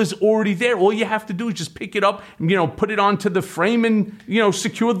wheel is already there. All you have to do is just pick it up, and, put it onto the frame and,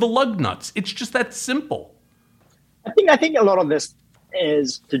 secure the lug nuts. It's just that simple. I think a lot of this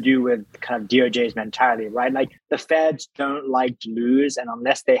is to do with kind of DOJ's mentality, right? Like, the feds don't like to lose, and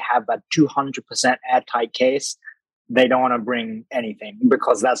unless they have a 200% airtight case, they don't want to bring anything,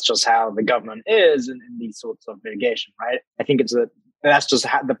 because that's just how the government is in these sorts of litigation, right? I think that's just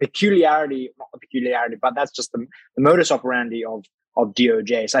the peculiarity, not the peculiarity, but that's just the modus operandi of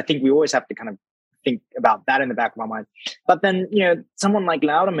DOJ. So I think we always have to kind of think about that in the back of our mind. But then, someone like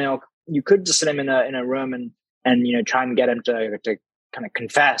Loudermilk, you could just sit him in a room and try and get him to kind of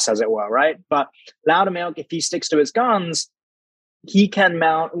confess, as it were, right? But Loudermilk, if he sticks to his guns, he can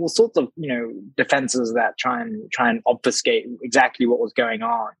mount all sorts of, defenses that try and obfuscate exactly what was going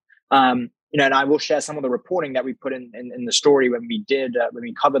on. And I will share some of the reporting that we put in the story when we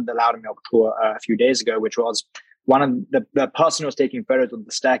covered the Loudermilk tour a few days ago, which was one of the person who was taking photos of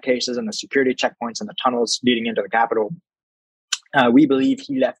the staircases and the security checkpoints and the tunnels leading into the Capitol. We believe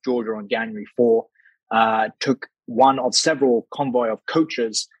he left Georgia on January 4, took one of several convoy of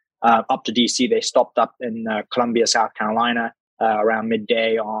coaches up to DC. They stopped up in Columbia, South Carolina, around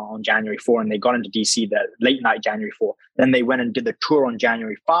midday on January 4, and they got into DC the late night January 4. Then they went and did the tour on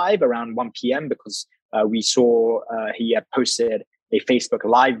January 5 around 1 p.m. because we saw he had posted a Facebook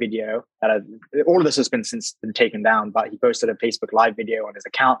Live video. All of this has since been taken down, but he posted a Facebook Live video on his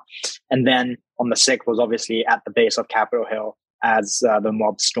account. And then on the 6th was obviously at the base of Capitol Hill as the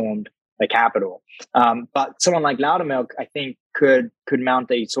mob stormed the Capitol. But someone like Loudermilk, I think, could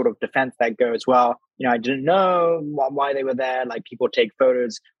mount a sort of defense that goes, well, I didn't know why they were there. Like, people take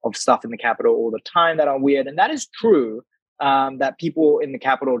photos of stuff in the Capitol all the time that are weird. And that is true, that people in the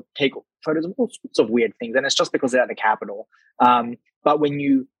Capitol take photos of all sorts of weird things. And it's just because they're at the Capitol. But when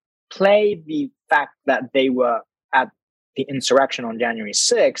you play the fact that they were at the insurrection on January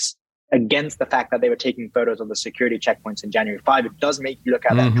 6th against the fact that they were taking photos of the security checkpoints in January 5, it does make you look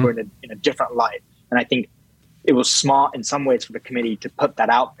at that tour in a different light. And I think it was smart in some ways for the committee to put that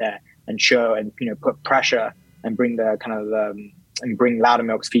out there and show and put pressure and bring the and bring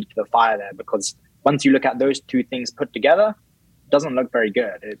Loudermilk's feet to the fire there, because once you look at those two things put together, it doesn't look very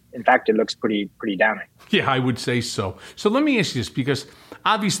good. In fact, it looks pretty damning. Yeah, I would say so. So let me ask you this, because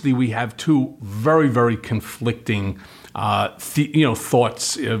obviously we have two very, very conflicting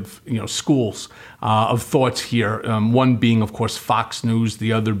thoughts of schools of thoughts here. One being, of course, Fox News.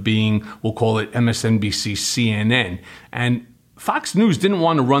 The other being, we'll call it MSNBC, CNN. And Fox News didn't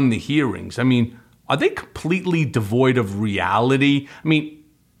want to run the hearings. I mean, are they completely devoid of reality? I mean,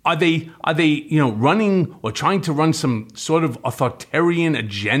 Are they running or trying to run some sort of authoritarian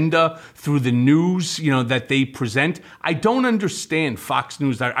agenda through the news, that they present? I don't understand Fox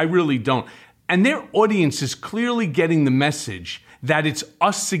News. I really don't. And their audience is clearly getting the message that it's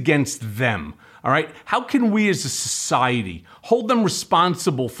us against them. All right. How can we as a society hold them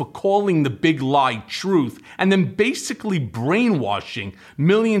responsible for calling the big lie truth and then basically brainwashing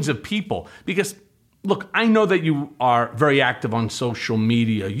millions of people? Because, look, I know that you are very active on social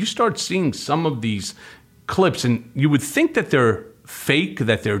media. You start seeing some of these clips and you would think that they're fake,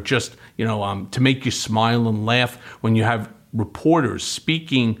 that they're just, to make you smile and laugh when you have reporters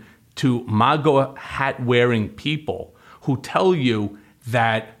speaking to MAGA hat-wearing people who tell you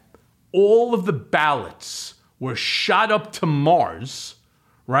that all of the ballots were shot up to Mars,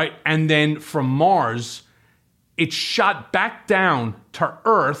 right? And then from Mars, it's shot back down to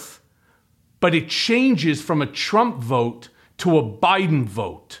Earth, but it changes from a Trump vote to a Biden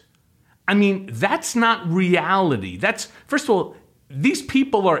vote. I mean, that's not reality. First of all, these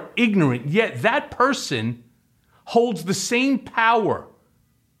people are ignorant, yet that person holds the same power,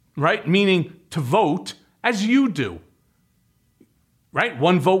 right? Meaning to vote as you do. Right?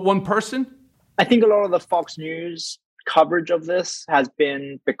 One vote, one person? I think a lot of the Fox News coverage of this has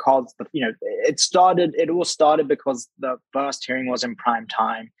been because, it all started because the first hearing was in prime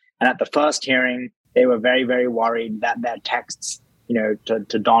time. And at the first hearing, they were very, very worried that their texts,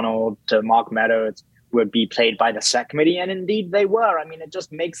 to Donald, to Mark Meadows would be played by the SEC committee. And indeed they were. I mean, it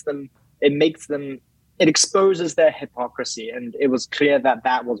exposes their hypocrisy. And it was clear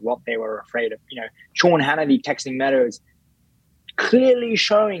that was what they were afraid of. Sean Hannity texting Meadows, clearly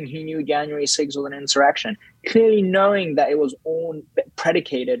showing he knew January 6th was an insurrection, clearly knowing that it was all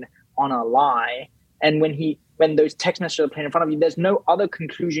predicated on a lie. And when those text messages are playing in front of you, there's no other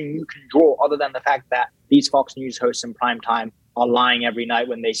conclusion you can draw other than the fact that these Fox News hosts in prime time are lying every night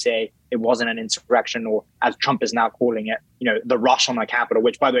when they say it wasn't an insurrection, or as Trump is now calling it, the rush on the Capitol,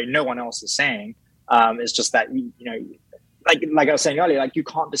 which, by the way, no one else is saying. It's just that, like I was saying earlier, you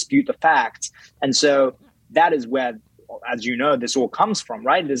can't dispute the facts. And so that is where, as you know, this all comes from,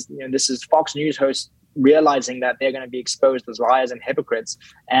 right? This is Fox News hosts realizing that they're going to be exposed as liars and hypocrites,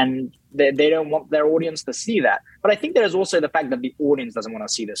 and they don't want their audience to see that. But I think there's also the fact that the audience doesn't want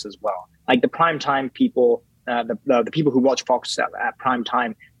to see this as well. Like the primetime people, the people who watch Fox at prime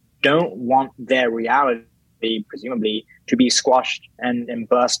time don't want their reality, presumably, to be squashed and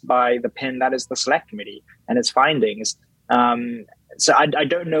burst by the pin that is the Select Committee and its findings. So I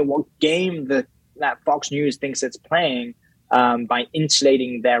don't know what game that Fox News thinks it's playing by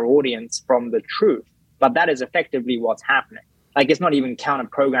insulating their audience from the truth. But that is effectively what's happening. It's not even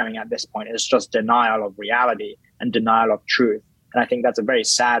counter-programming at this point. It's just denial of reality and denial of truth. And I think that's a very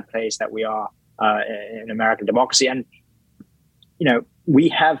sad place that we are in American democracy. And, we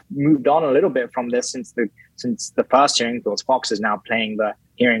have moved on a little bit from this since the first hearing, because Fox is now playing the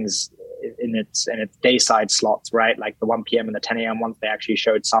hearings in its dayside slots, right? Like the 1 p.m. and the 10 a.m. ones they actually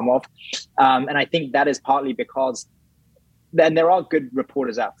showed some of. And I think that is partly because then there are good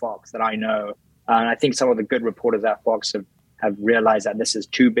reporters at Fox that I know. And I think some of the good reporters at Fox have realized that this is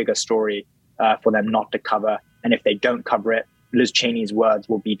too big a story for them not to cover. And if they don't cover it, Liz Cheney's words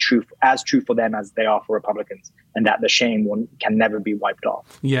will be as true for them as they are for Republicans, and that the shame can never be wiped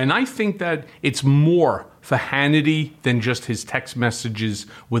off. Yeah, and I think that it's more for Hannity than just his text messages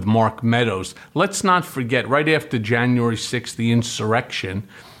with Mark Meadows. Let's not forget, right after January 6th, the insurrection,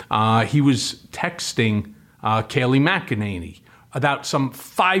 he was texting Kayleigh McEnany about some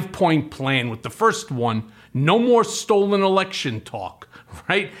 5-point plan, with the first one, no more stolen election talk,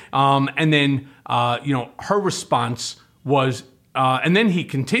 right? And then, her response was, and then he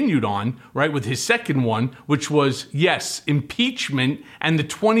continued on, right, with his second one, which was, yes, impeachment and the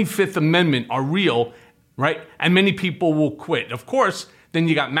 25th Amendment are real, right? And many people will quit. Of course, then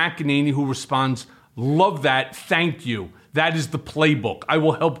you got McEnany who responds, love that, thank you. That is the playbook. I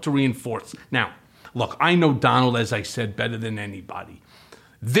will help to reinforce. Now, look, I know Donald, as I said, better than anybody.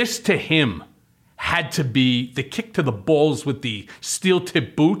 This to him had to be the kick to the balls with the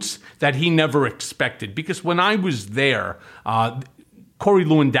steel-tip boots that he never expected. Because when I was there, Corey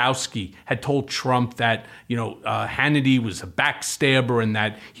Lewandowski had told Trump that, Hannity was a backstabber and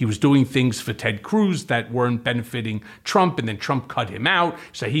that he was doing things for Ted Cruz that weren't benefiting Trump, and then Trump cut him out.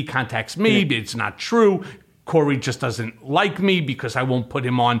 So he contacts me, but it's not true. Corey just doesn't like me because I won't put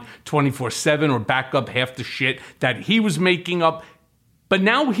him on 24/7 or back up half the shit that he was making up. But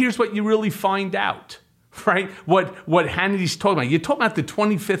now here's what you really find out, right? What Hannity's talking about. You're talking about the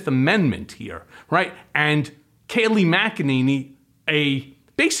 25th Amendment here, right? And Kayleigh McEnany, a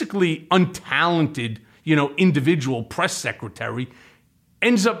basically untalented, individual press secretary,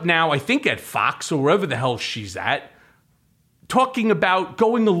 ends up now, I think, at Fox or wherever the hell she's at, talking about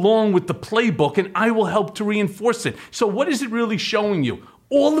going along with the playbook, and I will help to reinforce it. So what is it really showing you?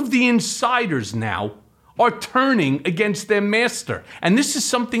 All of the insiders now are turning against their master. And this is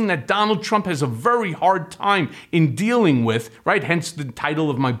something that Donald Trump has a very hard time in dealing with, right? Hence the title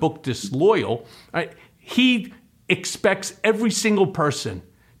of my book, Disloyal. Right? He expects every single person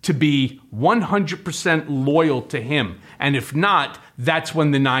to be 100% loyal to him. And if not, that's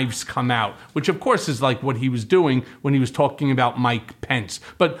when the knives come out, which of course is like what he was doing when he was talking about Mike Pence.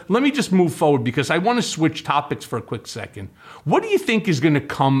 But let me just move forward because I want to switch topics for a quick second. What do you think is going to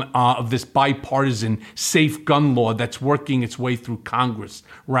come of this bipartisan safe gun law that's working its way through Congress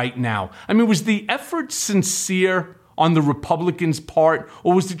right now? I mean, was the effort sincere on the Republicans' part,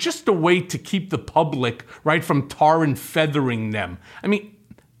 or was it just a way to keep the public, right, from tar and feathering them? I mean,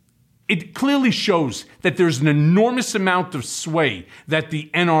 it clearly shows that there's an enormous amount of sway that the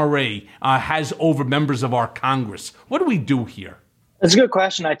NRA has over members of our Congress. What do we do here? That's a good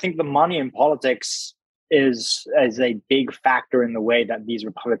question. I think the money in politics is a big factor in the way that these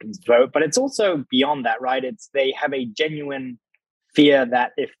Republicans vote, but it's also beyond that, right? They have a genuine fear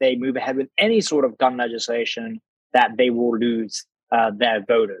that if they move ahead with any sort of gun legislation, that they will lose their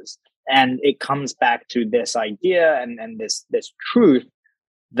voters. And it comes back to this idea and this truth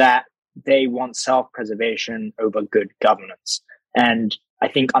that they want self-preservation over good governance. And I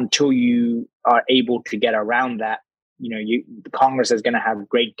think until you are able to get around that, Congress is going to have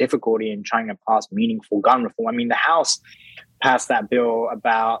great difficulty in trying to pass meaningful gun reform. I mean, the House passed that bill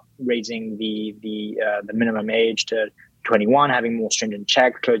about raising the minimum age to 21, having more stringent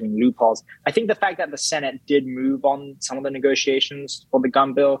checks, closing loopholes. I think the fact that the Senate did move on some of the negotiations for the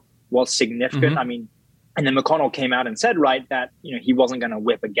gun bill was significant. Mm-hmm. I mean, and then McConnell came out and said, right, that he wasn't going to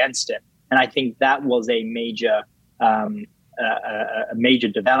whip against it. And I think that was a major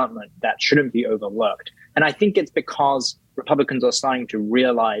development that shouldn't be overlooked. And I think it's because Republicans are starting to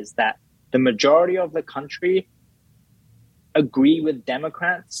realize that the majority of the country agree with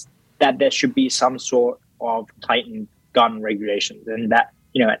Democrats that there should be some sort of tightened gun regulations, and that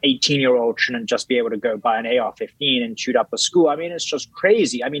an 18-year-old shouldn't just be able to go buy an AR-15 and shoot up a school. I mean, it's just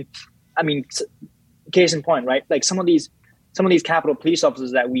crazy. I mean. Case in point, right? Like some of these Capitol police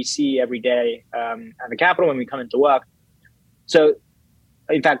officers that we see every day at the Capitol when we come into work. So,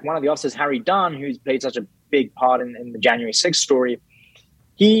 in fact, one of the officers, Harry Dunn, who's played such a big part in the January 6th story,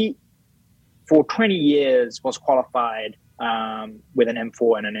 he, for 20 years, was qualified with an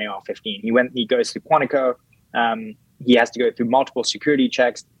M4 and an AR-15. He goes through Quantico. He has to go through multiple security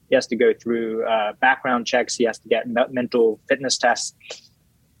checks. He has to go through background checks. He has to get mental fitness tests.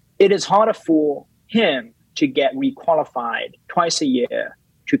 It is harder for him to get requalified twice a year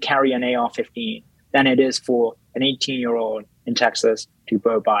to carry an AR-15 than it is for an 18-year-old in Texas to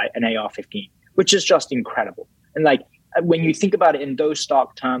go buy an AR-15, which is just incredible. And like when you think about it in those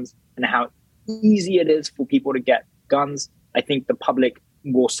stark terms and how easy it is for people to get guns, I think the public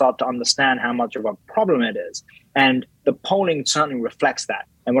will start to understand how much of a problem it is. And the polling certainly reflects that.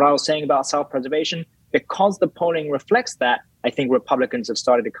 And what I was saying about self-preservation, because the polling reflects that, I think Republicans have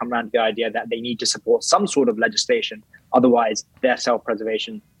started to come around to the idea that they need to support some sort of legislation. Otherwise, their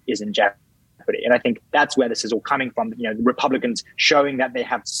self-preservation is in jeopardy. And I think that's where this is all coming from. The Republicans showing that they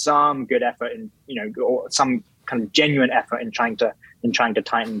have some good effort in, or some kind of genuine effort in trying to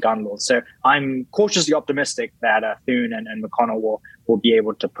tighten gun laws. So I'm cautiously optimistic that Thune and McConnell will be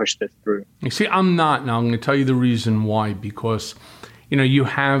able to push this through. You see, I'm not. Now I'm going to tell you the reason why. Because you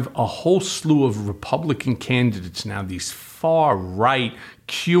have a whole slew of Republican candidates now, these far-right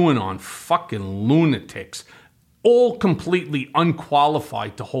QAnon fucking lunatics, all completely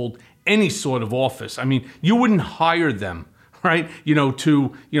unqualified to hold any sort of office. I mean, you wouldn't hire them, right?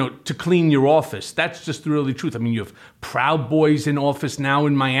 To clean your office. That's just really the truth. I mean, you have Proud Boys in office now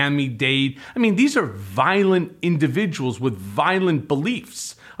in Miami-Dade. I mean, these are violent individuals with violent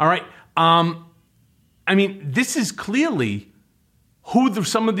beliefs, all right? I mean, this is clearly who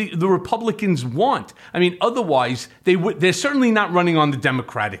some of the Republicans want. I mean, otherwise, they're certainly not running on the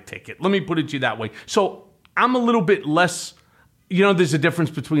Democratic ticket. Let me put it to you that way. So I'm a little bit less, there's a difference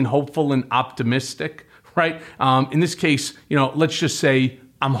between hopeful and optimistic, right? In this case, let's just say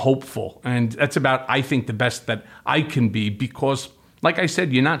I'm hopeful. And that's about, I think, the best that I can be because, like I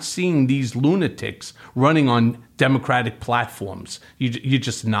said, you're not seeing these lunatics running on Democratic platforms. You're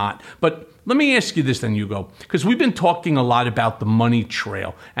just not. But let me ask you this then, Hugo, because we've been talking a lot about the money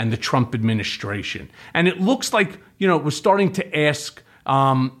trail and the Trump administration. And it looks like, we're starting to ask,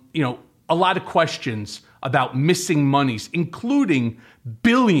 a lot of questions about missing monies, including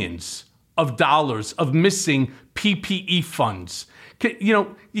billions of dollars of missing PPE funds.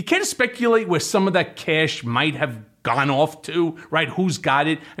 You can't speculate where some of that cash might have gone off to, right? Who's got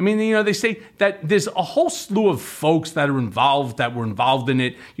it? I mean, they say that there's a whole slew of folks that were involved in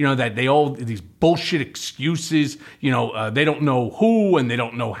it, that they all, these bullshit excuses, they don't know who and they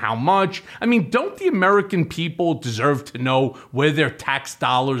don't know how much. I mean, don't the American people deserve to know where their tax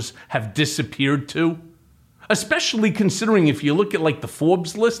dollars have disappeared to? Especially considering if you look at like the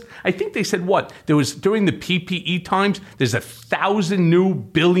Forbes list, I think they said there was during the PPE times, there's 1,000 new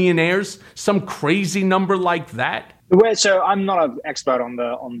billionaires, some crazy number like that. So I'm not an expert on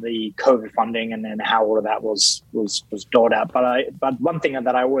the COVID funding and then how all of that was doled out. But one thing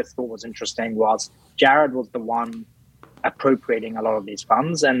that I always thought was interesting was Jared was the one appropriating a lot of these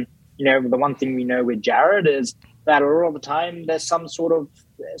funds. And, the one thing we know with Jared is that a lot of the time there's some sort of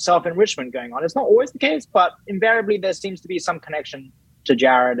self-enrichment going on. It's not always the case, but invariably there seems to be some connection to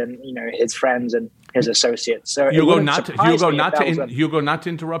Jared and his friends and his associates. So Hugo, not to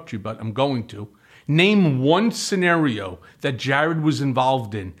interrupt you, but I'm going to name one scenario that Jared was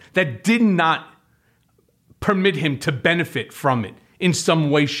involved in that did not permit him to benefit from it in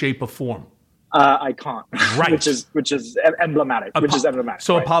some way, shape, or form. I can't. Right, which is emblematic.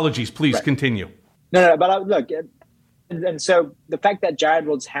 So right? Apologies, please continue. No, but look. And so the fact that Jared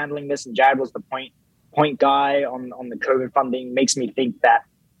was handling this and Jared was the point guy on the COVID funding makes me think that,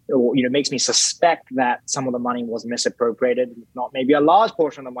 makes me suspect that some of the money was misappropriated. If not, maybe a large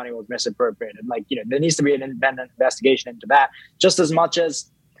portion of the money was misappropriated. There needs to be an independent investigation into that. Just as much as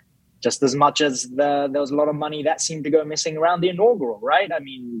there was a lot of money that seemed to go missing around the inaugural, right? I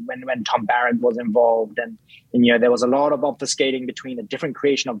mean, when Tom Barrett was involved and there was a lot of obfuscating between the different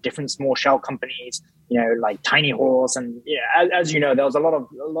creation of different small shell companies, like Tiny Horse. And as you know, there was a lot of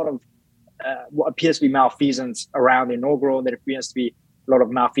what appears to be malfeasance around the inaugural. There appears to be a lot of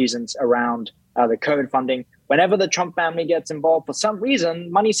malfeasance around the COVID funding. Whenever the Trump family gets involved, for some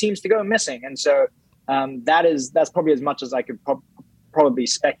reason, money seems to go missing. And so that's probably as much as I could probably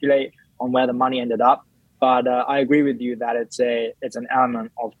speculate on where the money ended up, but I agree with you that it's an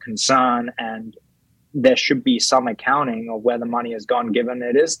element of concern, and there should be some accounting of where the money has gone, given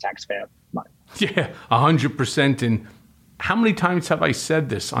it is taxpayer money. Yeah, 100%. And how many times have I said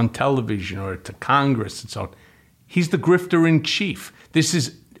this on television or to Congress and so on? He's the grifter in chief. This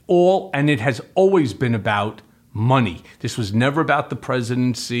is all, and it has always been about money. This was never about the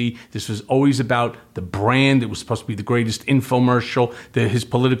presidency. This was always about the brand. It was supposed to be the greatest infomercial. His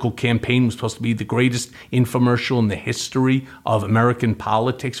political campaign was supposed to be the greatest infomercial in the history of American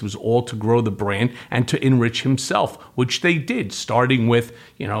politics. It was all to grow the brand and to enrich himself, which they did, starting with,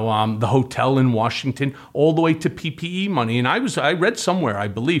 the hotel in Washington, all the way to PPE money. And I read somewhere, I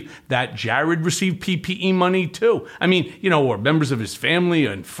believe, that Jared received PPE money too. I mean, or members of his family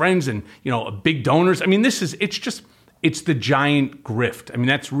and friends and, big donors. I mean, it's the giant grift. I mean,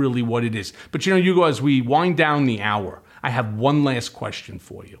 that's really what it is. But, Hugo, as we wind down the hour, I have one last question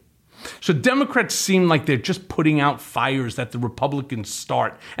for you. So Democrats seem like they're just putting out fires that the Republicans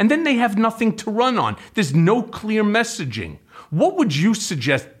start, and then they have nothing to run on. There's no clear messaging. What would you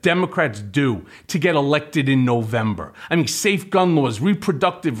suggest Democrats do to get elected in November? I mean, safe gun laws,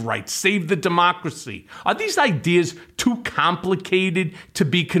 reproductive rights, save the democracy. Are these ideas too complicated to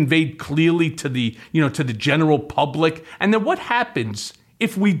be conveyed clearly to the general public? And then what happens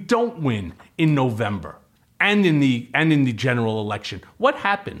if we don't win in November and in the general election? What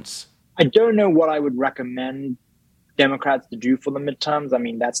happens? I don't know what I would recommend Democrats to do for the midterms. I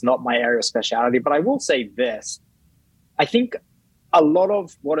mean, that's not my area of specialty, but I will say this. I think a lot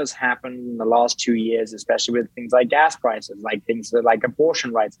of what has happened in the last 2 years, especially with things like gas prices, like things like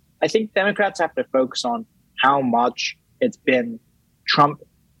abortion rights, I think Democrats have to focus on how much it's been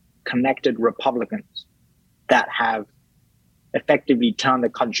Trump-connected Republicans that have effectively turned the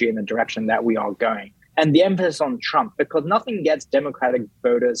country in the direction that we are going. And the emphasis on Trump, because nothing gets Democratic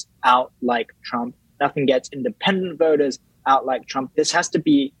voters out like Trump. Nothing gets independent voters out like Trump. This has to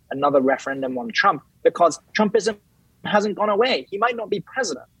be another referendum on Trump, because Trumpism hasn't gone away. He might not be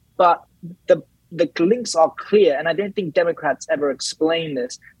president, but the links are clear. And I don't think Democrats ever explain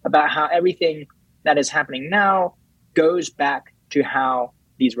this about how everything that is happening now goes back to how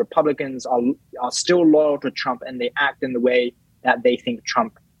these Republicans are still loyal to Trump, and they act in the way that they think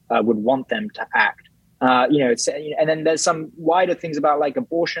Trump would want them to act. And then there's some wider things about like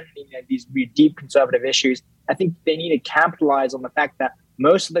abortion, these deep conservative issues. I think they need to capitalize on the fact that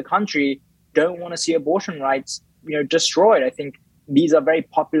most of the country don't want to see abortion rights destroyed. I think these are very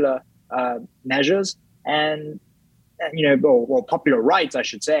popular measures and popular rights, I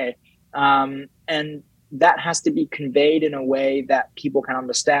should say. And that has to be conveyed in a way that people can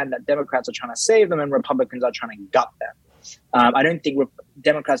understand that Democrats are trying to save them and Republicans are trying to gut them. I don't think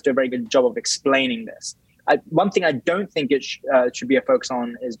Democrats do a very good job of explaining this. One thing I don't think it should be a focus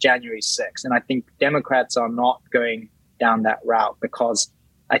on is January 6th. And I think Democrats are not going down that route because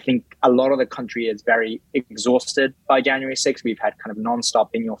I think a lot of the country is very exhausted by January 6th. We've had kind of nonstop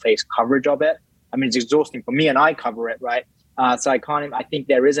in-your-face coverage of it. I mean, it's exhausting for me, and I cover it, right? So I think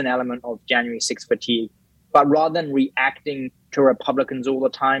there is an element of January 6th fatigue. But rather than reacting to Republicans all the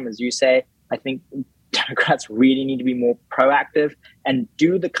time, as you say, I think Democrats really need to be more proactive and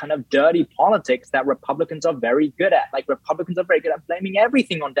do the kind of dirty politics that Republicans are very good at. Like, Republicans are very good at blaming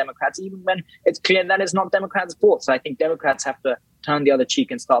everything on Democrats, even when it's clear that it's not Democrats' fault. So I think Democrats have to turn the other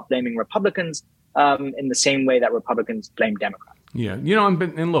cheek and start blaming Republicans in the same way that Republicans blame Democrats. Yeah,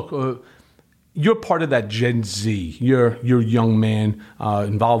 and look, you're part of that Gen Z. You're a young man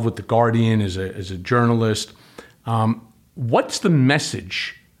involved with The Guardian as a journalist. What's the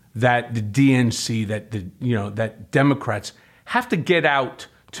message that the DNC, that Democrats have to get out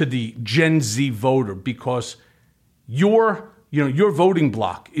to the Gen Z voter? Because your voting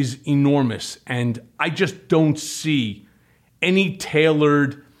bloc is enormous, and I just don't see any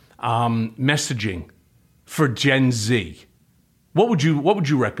tailored messaging for Gen Z. What would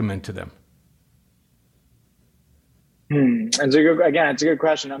you recommend to them? It's a good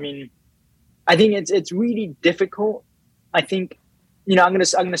question. I mean, I think it's really difficult. I think, I'm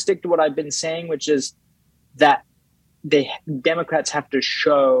gonna stick to what I've been saying, which is that the Democrats have to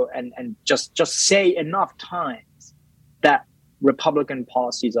show and just say enough times that Republican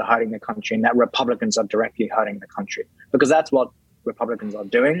policies are hurting the country and that Republicans are directly hurting the country, because that's what Republicans are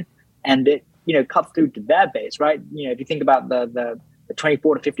doing, and it cuts through to their base, right? If you think about the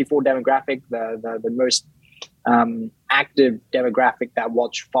 24 to 54 demographic, the most active demographic that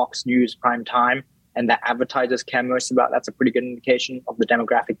watch Fox News prime time and that advertisers care most about, that's a pretty good indication of the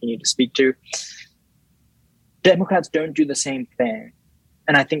demographic you need to speak to. Democrats don't do the same thing.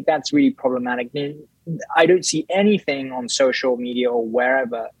 And I think that's really problematic. I don't see anything on social media or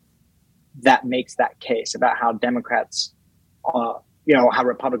wherever that makes that case about how Democrats are, how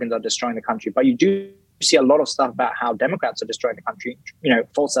Republicans are destroying the country. But you do see a lot of stuff about how Democrats are destroying the country,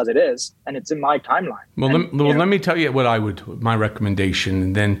 false as it is, and it's in my timeline. Well, let me tell you my recommendation,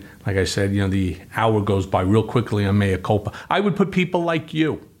 and then, like I said, the hour goes by real quickly on Mea Culpa. I would put people like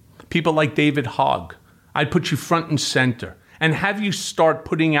you, people like David Hogg. I'd put you front and center and have you start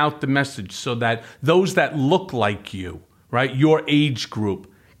putting out the message so that those that look like you, right, your age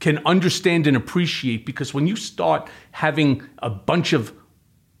group, can understand and appreciate, because when you start having a bunch of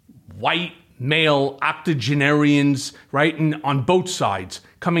white male octogenarians, right, and on both sides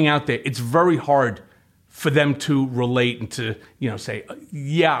coming out there, it's very hard for them to relate and to, say,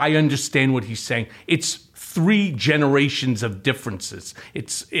 yeah, I understand what he's saying. It's 3 generations of differences.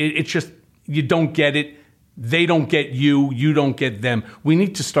 It's just, you don't get it. They don't get you. You don't get them. We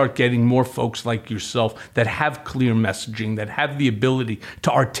need to start getting more folks like yourself that have clear messaging, that have the ability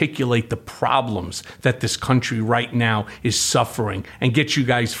to articulate the problems that this country right now is suffering, and get you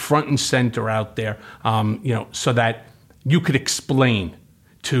guys front and center out there, so that you could explain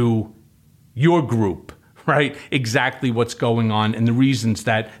to your group, right, exactly what's going on and the reasons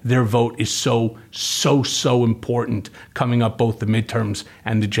that their vote is so important coming up, both the midterms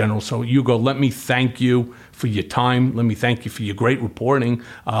and the general. So, Hugo, let me thank you for your time. Let me thank you for your great reporting.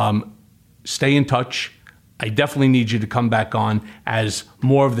 Stay in touch. I definitely need you to come back on as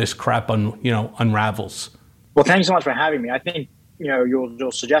more of this crap unravels. Well, thanks so much for having me. I think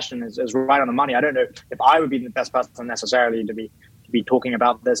your suggestion is right on the money. I don't know if I would be the best person necessarily to be talking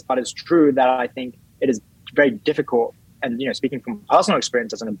about this, but it's true that I think it is very difficult, and speaking from personal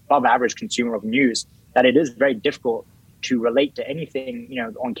experience as an above average consumer of news, that it is very difficult to relate to anything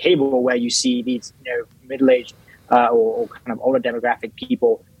on cable where you see these middle-aged or kind of older demographic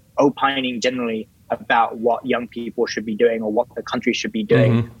people opining generally about what young people should be doing or what the country should be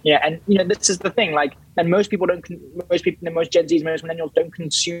doing. And this is the thing, like, and most Gen Zs, most millennials don't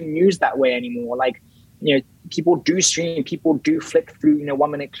consume news that way anymore. Like, people do stream, people do flick through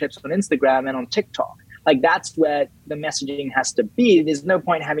 1-minute clips on Instagram and on TikTok. Like, that's where the messaging has to be. There's no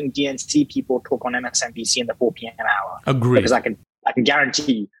point having DNC people talk on MSNBC in the 4 p.m. hour. Agreed. Because I can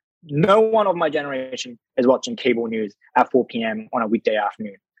guarantee you, no one of my generation is watching cable news at 4 p.m. on a weekday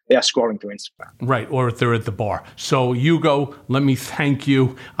afternoon. They are scrolling through Instagram. Right, or if they're at the bar. So, Hugo, let me thank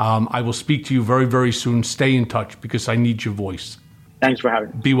you. I will speak to you very, very soon. Stay in touch, because I need your voice. Thanks for having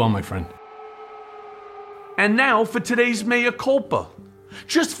me. Be well, my friend. And now for today's Mea Culpa.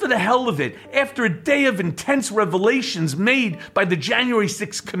 Just for the hell of it, after a day of intense revelations made by the January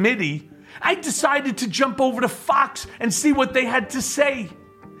 6th committee, I decided to jump over to Fox and see what they had to say.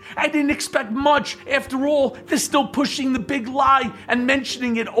 I didn't expect much. After all, they're still pushing the big lie, and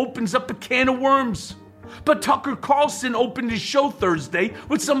mentioning it opens up a can of worms. But Tucker Carlson opened his show Thursday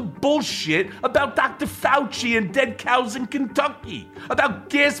with some bullshit about Dr. Fauci and dead cows in Kentucky, about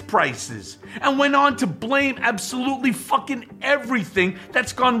gas prices, and went on to blame absolutely fucking everything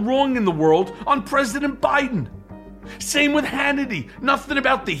that's gone wrong in the world on President Biden. Same with Hannity. Nothing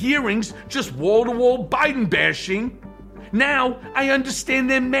about the hearings, just wall-to-wall Biden bashing. Now, I understand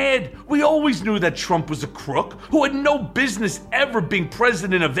they're mad. We always knew that Trump was a crook who had no business ever being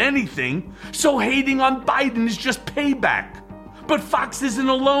president of anything, so hating on Biden is just payback. But Fox isn't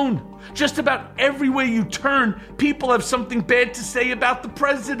alone. Just about everywhere you turn, people have something bad to say about the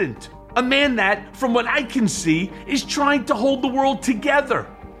president. A man that, from what I can see, is trying to hold the world together.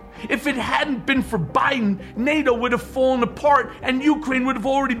 If it hadn't been for Biden, NATO would have fallen apart and Ukraine would have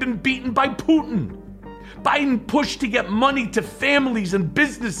already been beaten by Putin. Biden pushed to get money to families and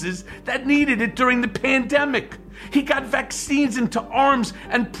businesses that needed it during the pandemic. He got vaccines into arms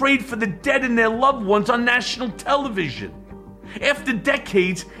and prayed for the dead and their loved ones on national television. After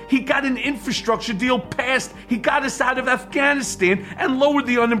decades, he got an infrastructure deal passed. He got us out of Afghanistan and lowered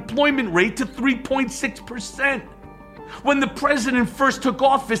the unemployment rate to 3.6%. When the president first took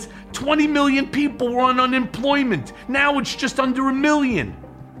office, 20 million people were on unemployment. Now it's just under 1 million.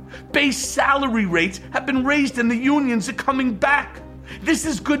 Base salary rates have been raised and the unions are coming back. This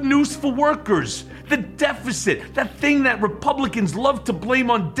is good news for workers. The deficit, that thing that Republicans love to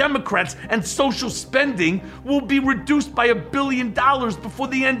blame on Democrats and social spending, will be reduced by $1 billion before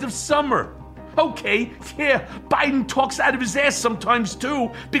the end of summer. Okay, yeah, Biden talks out of his ass sometimes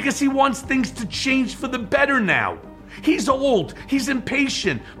too, because he wants things to change for the better now. He's old, he's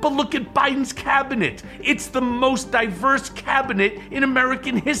impatient, but look at Biden's cabinet. It's the most diverse cabinet in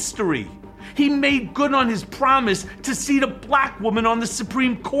American history. He made good on his promise to seat a black woman on the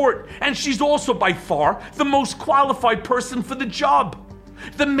Supreme Court, and she's also by far the most qualified person for the job.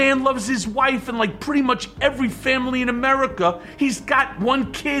 The man loves his wife, and like pretty much every family in America, he's got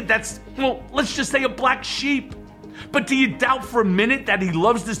one kid that's, well, let's just say a black sheep. But do you doubt for a minute that he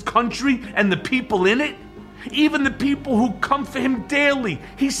loves this country and the people in it? Even the people who come for him daily,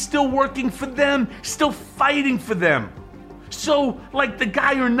 he's still working for them, still fighting for them. So, like the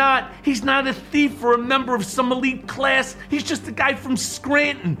guy or not, he's not a thief or a member of some elite class. He's just a guy from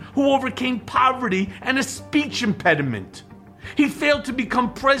Scranton who overcame poverty and a speech impediment. He failed to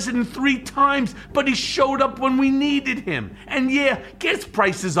become president 3 times, but he showed up when we needed him. And yeah, gas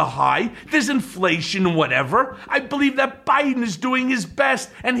prices are high, there's inflation and whatever. I believe that Biden is doing his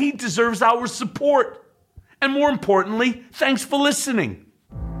best and he deserves our support. And more importantly, thanks for listening.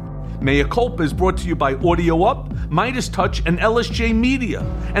 Mea Culpa is brought to you by Audio Up, Midas Touch, and LSJ Media,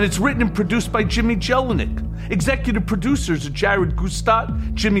 and it's written and produced by Jimmy Jelinek. Executive producers are Jared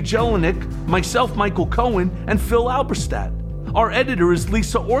Gustat, Jimmy Jelinek, myself, Michael Cohen, and Phil Alberstadt. Our editor is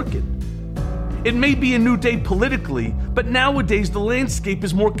Lisa Orkin. It may be a new day politically, but nowadays the landscape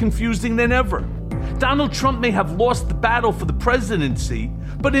is more confusing than ever. Donald Trump may have lost the battle for the presidency,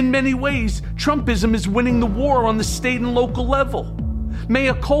 but in many ways, Trumpism is winning the war on the state and local level.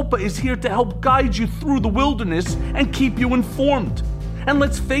 Mea Culpa is here to help guide you through the wilderness and keep you informed. And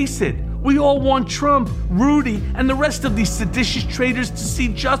let's face it, we all want Trump, Rudy, and the rest of these seditious traitors to see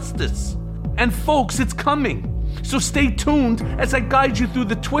justice. And folks, it's coming. So stay tuned as I guide you through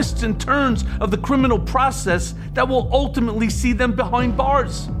the twists and turns of the criminal process that will ultimately see them behind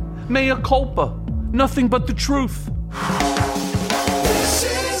bars. Mea Culpa, nothing but the truth.